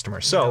about the customer.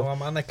 So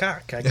I'm on the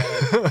cock. I got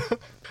it.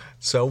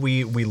 So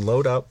we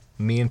load up,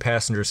 me and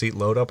passenger seat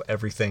load up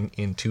everything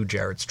into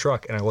Jared's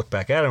truck. And I look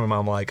back at him and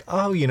I'm like,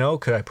 "Oh,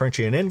 could I print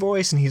you an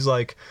invoice?" And he's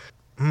like,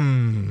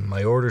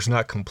 "My order's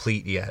not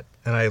complete yet."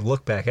 And I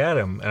look back at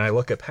him and I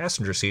look at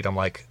passenger seat. I'm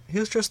like, "It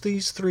was just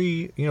these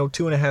 3,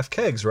 2.5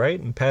 kegs, right?"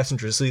 And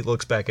passenger seat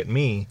looks back at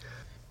me.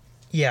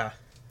 Yeah.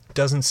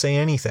 Doesn't say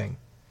anything.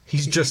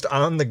 He's just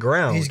on the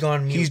ground. He's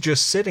gone mute. He's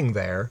just sitting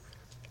there,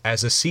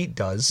 as a seat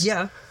does.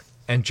 Yeah.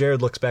 And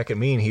Jared looks back at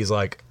me and he's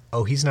like,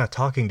 "Oh, he's not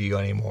talking to you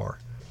anymore.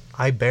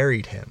 I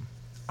buried him.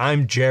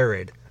 I'm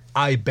Jared.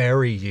 I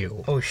bury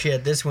you." Oh,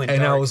 shit. This went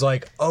And dark. I was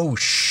like, oh,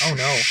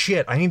 no.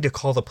 shit. I need to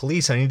call the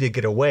police. I need to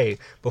get away.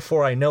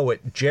 Before I know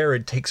it,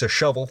 Jared takes a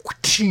shovel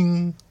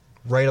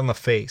right on the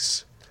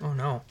face. Oh,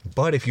 no.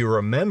 But if you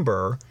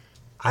remember,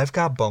 I've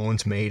got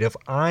bones made of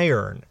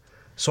iron.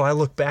 So I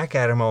look back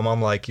at him and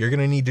I'm like, "You're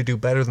going to need to do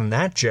better than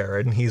that,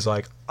 Jared." And he's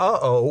like,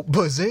 "Uh-oh,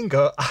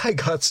 bazinga, I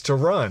gots to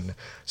run."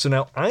 So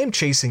now I'm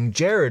chasing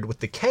Jared with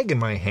the keg in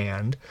my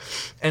hand.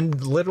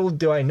 And little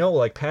do I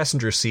know,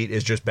 passenger seat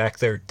is just back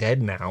there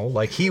dead now.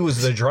 He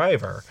was the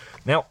driver.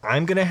 Now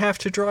I'm going to have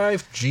to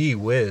drive? Gee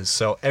whiz.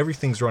 So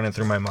everything's running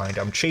through my mind.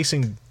 I'm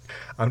chasing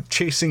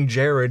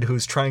Jared,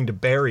 who's trying to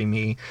bury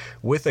me,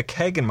 with a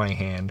keg in my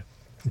hand.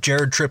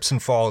 Jared trips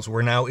and falls.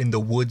 We're now in the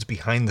woods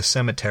behind the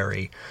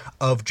cemetery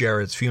of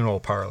Jared's funeral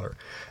parlor.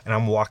 And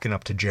I'm walking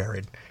up to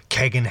Jared,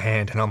 keg in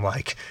hand, and I'm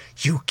like,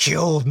 "You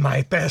killed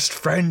my best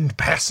friend,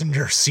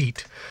 passenger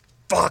seat.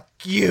 Fuck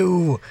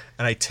you!"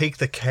 And I take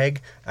the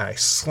keg and I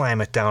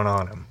slam it down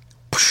on him.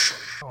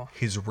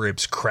 His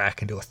ribs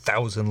crack into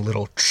 1,000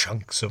 little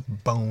chunks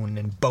of bone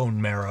and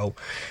bone marrow.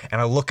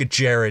 And I look at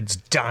Jared's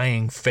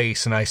dying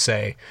face and I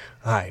say,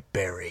 "I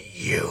bury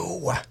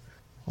you."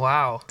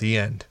 Wow. The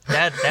end.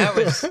 That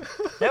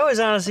was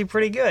honestly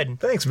pretty good.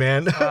 Thanks,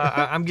 man.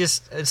 I'm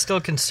just still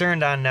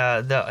concerned on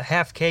the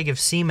half keg of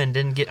semen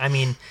didn't get. I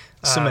mean,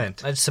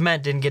 cement.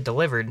 Cement didn't get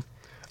delivered.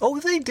 Oh,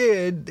 they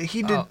did.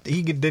 He did.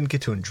 He didn't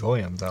get to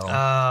enjoy them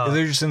though.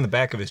 They're just in the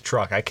back of his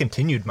truck. I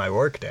continued my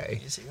work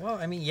day. Well,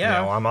 I mean,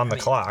 yeah. I'm on the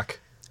clock.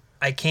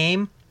 I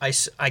came. I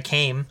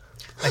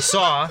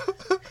saw,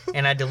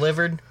 and I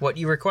delivered what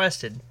you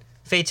requested.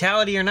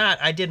 Fatality or not,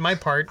 I did my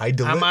part.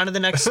 I'm on to the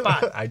next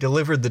spot. I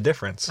delivered the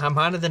difference. I'm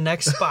on to the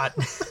next spot.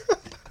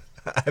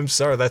 I'm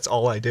sorry, that's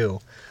all I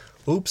do.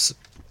 Oops.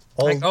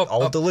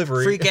 All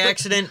delivery. Freak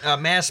accident,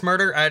 mass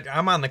murder.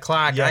 I'm on the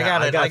clock. Yeah,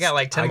 I got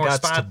like 10 more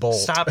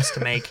stops to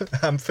make.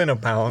 I'm finna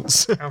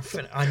bounce.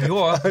 On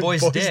your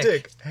boy's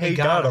dick. Hey,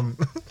 got him.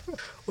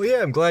 Well,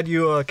 yeah, I'm glad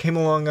you came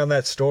along on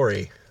that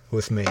story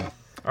with me.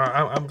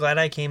 I'm glad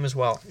I came as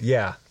well.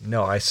 Yeah.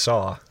 No, I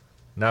saw.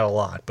 Not a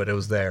lot, but it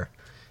was there.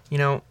 You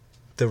know,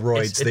 the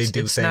roids, they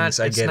do things.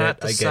 I get it. It's not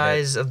the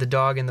size of the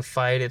dog in the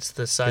fight. It's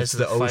the size of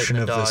the fight in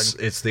the dog.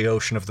 It's the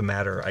ocean of the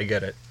matter. I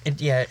get it.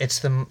 It's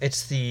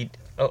the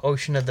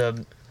ocean of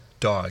the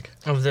dog.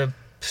 Of the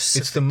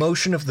Pacific. It's the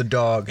motion of the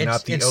dog,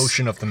 not the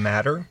ocean of the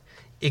matter.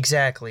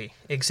 Exactly.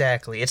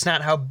 It's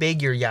not how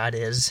big your yacht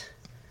is.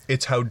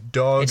 It's how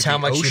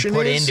much you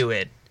put into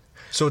it.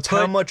 So it's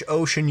how much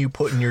ocean you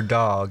put in your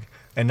dog,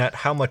 and not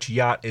how much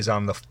yacht is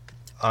on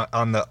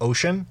the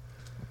ocean.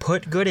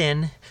 Put good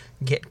in,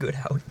 get good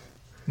out.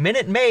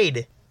 Minute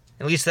Maid.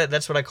 At least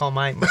that's what I call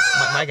my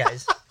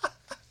guys.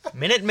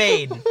 Minute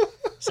Maid.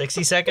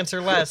 60 seconds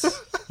or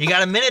less. You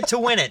got a minute to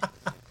win it.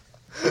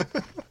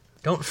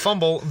 Don't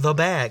fumble the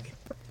bag.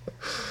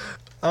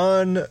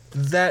 On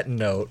that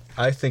note,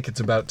 I think it's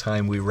about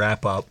time we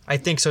wrap up. I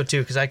think so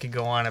too, because I could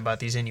go on about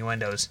these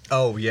innuendos.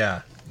 Oh,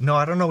 yeah. No,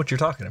 I don't know what you're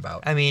talking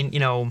about. I mean,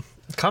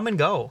 come and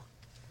go.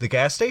 The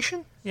gas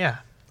station? Yeah.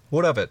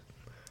 What of it?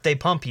 They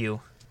pump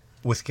you.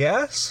 With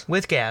gas?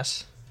 With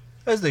gas.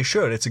 As they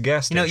should. It's a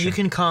gas station. You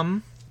can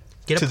come,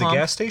 get a pump. To the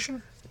gas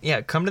station?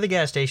 Yeah, come to the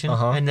gas station,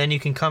 and then you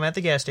can come at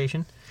the gas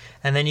station,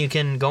 and then you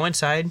can go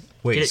inside.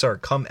 Wait, sorry,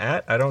 come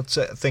at? I don't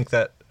think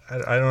that...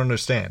 I don't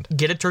understand.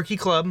 Get a turkey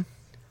club,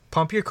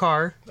 pump your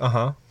car,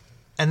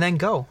 and then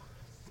go.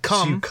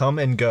 Come. So you come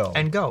and go.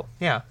 And go,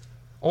 yeah.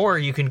 Or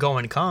you can go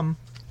and come.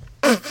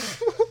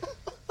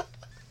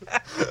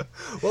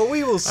 Well,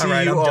 we will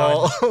see you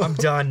all. I'm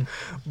done.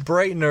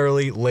 Bright and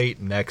early, late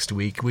next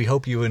week. We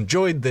hope you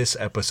enjoyed this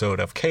episode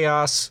of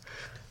Chaos.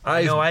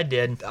 I know I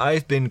did.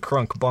 I've been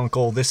Crunk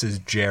Bunkle. This is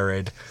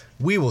Jared.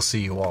 We will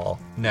see you all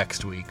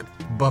next week.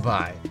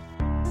 Bye-bye.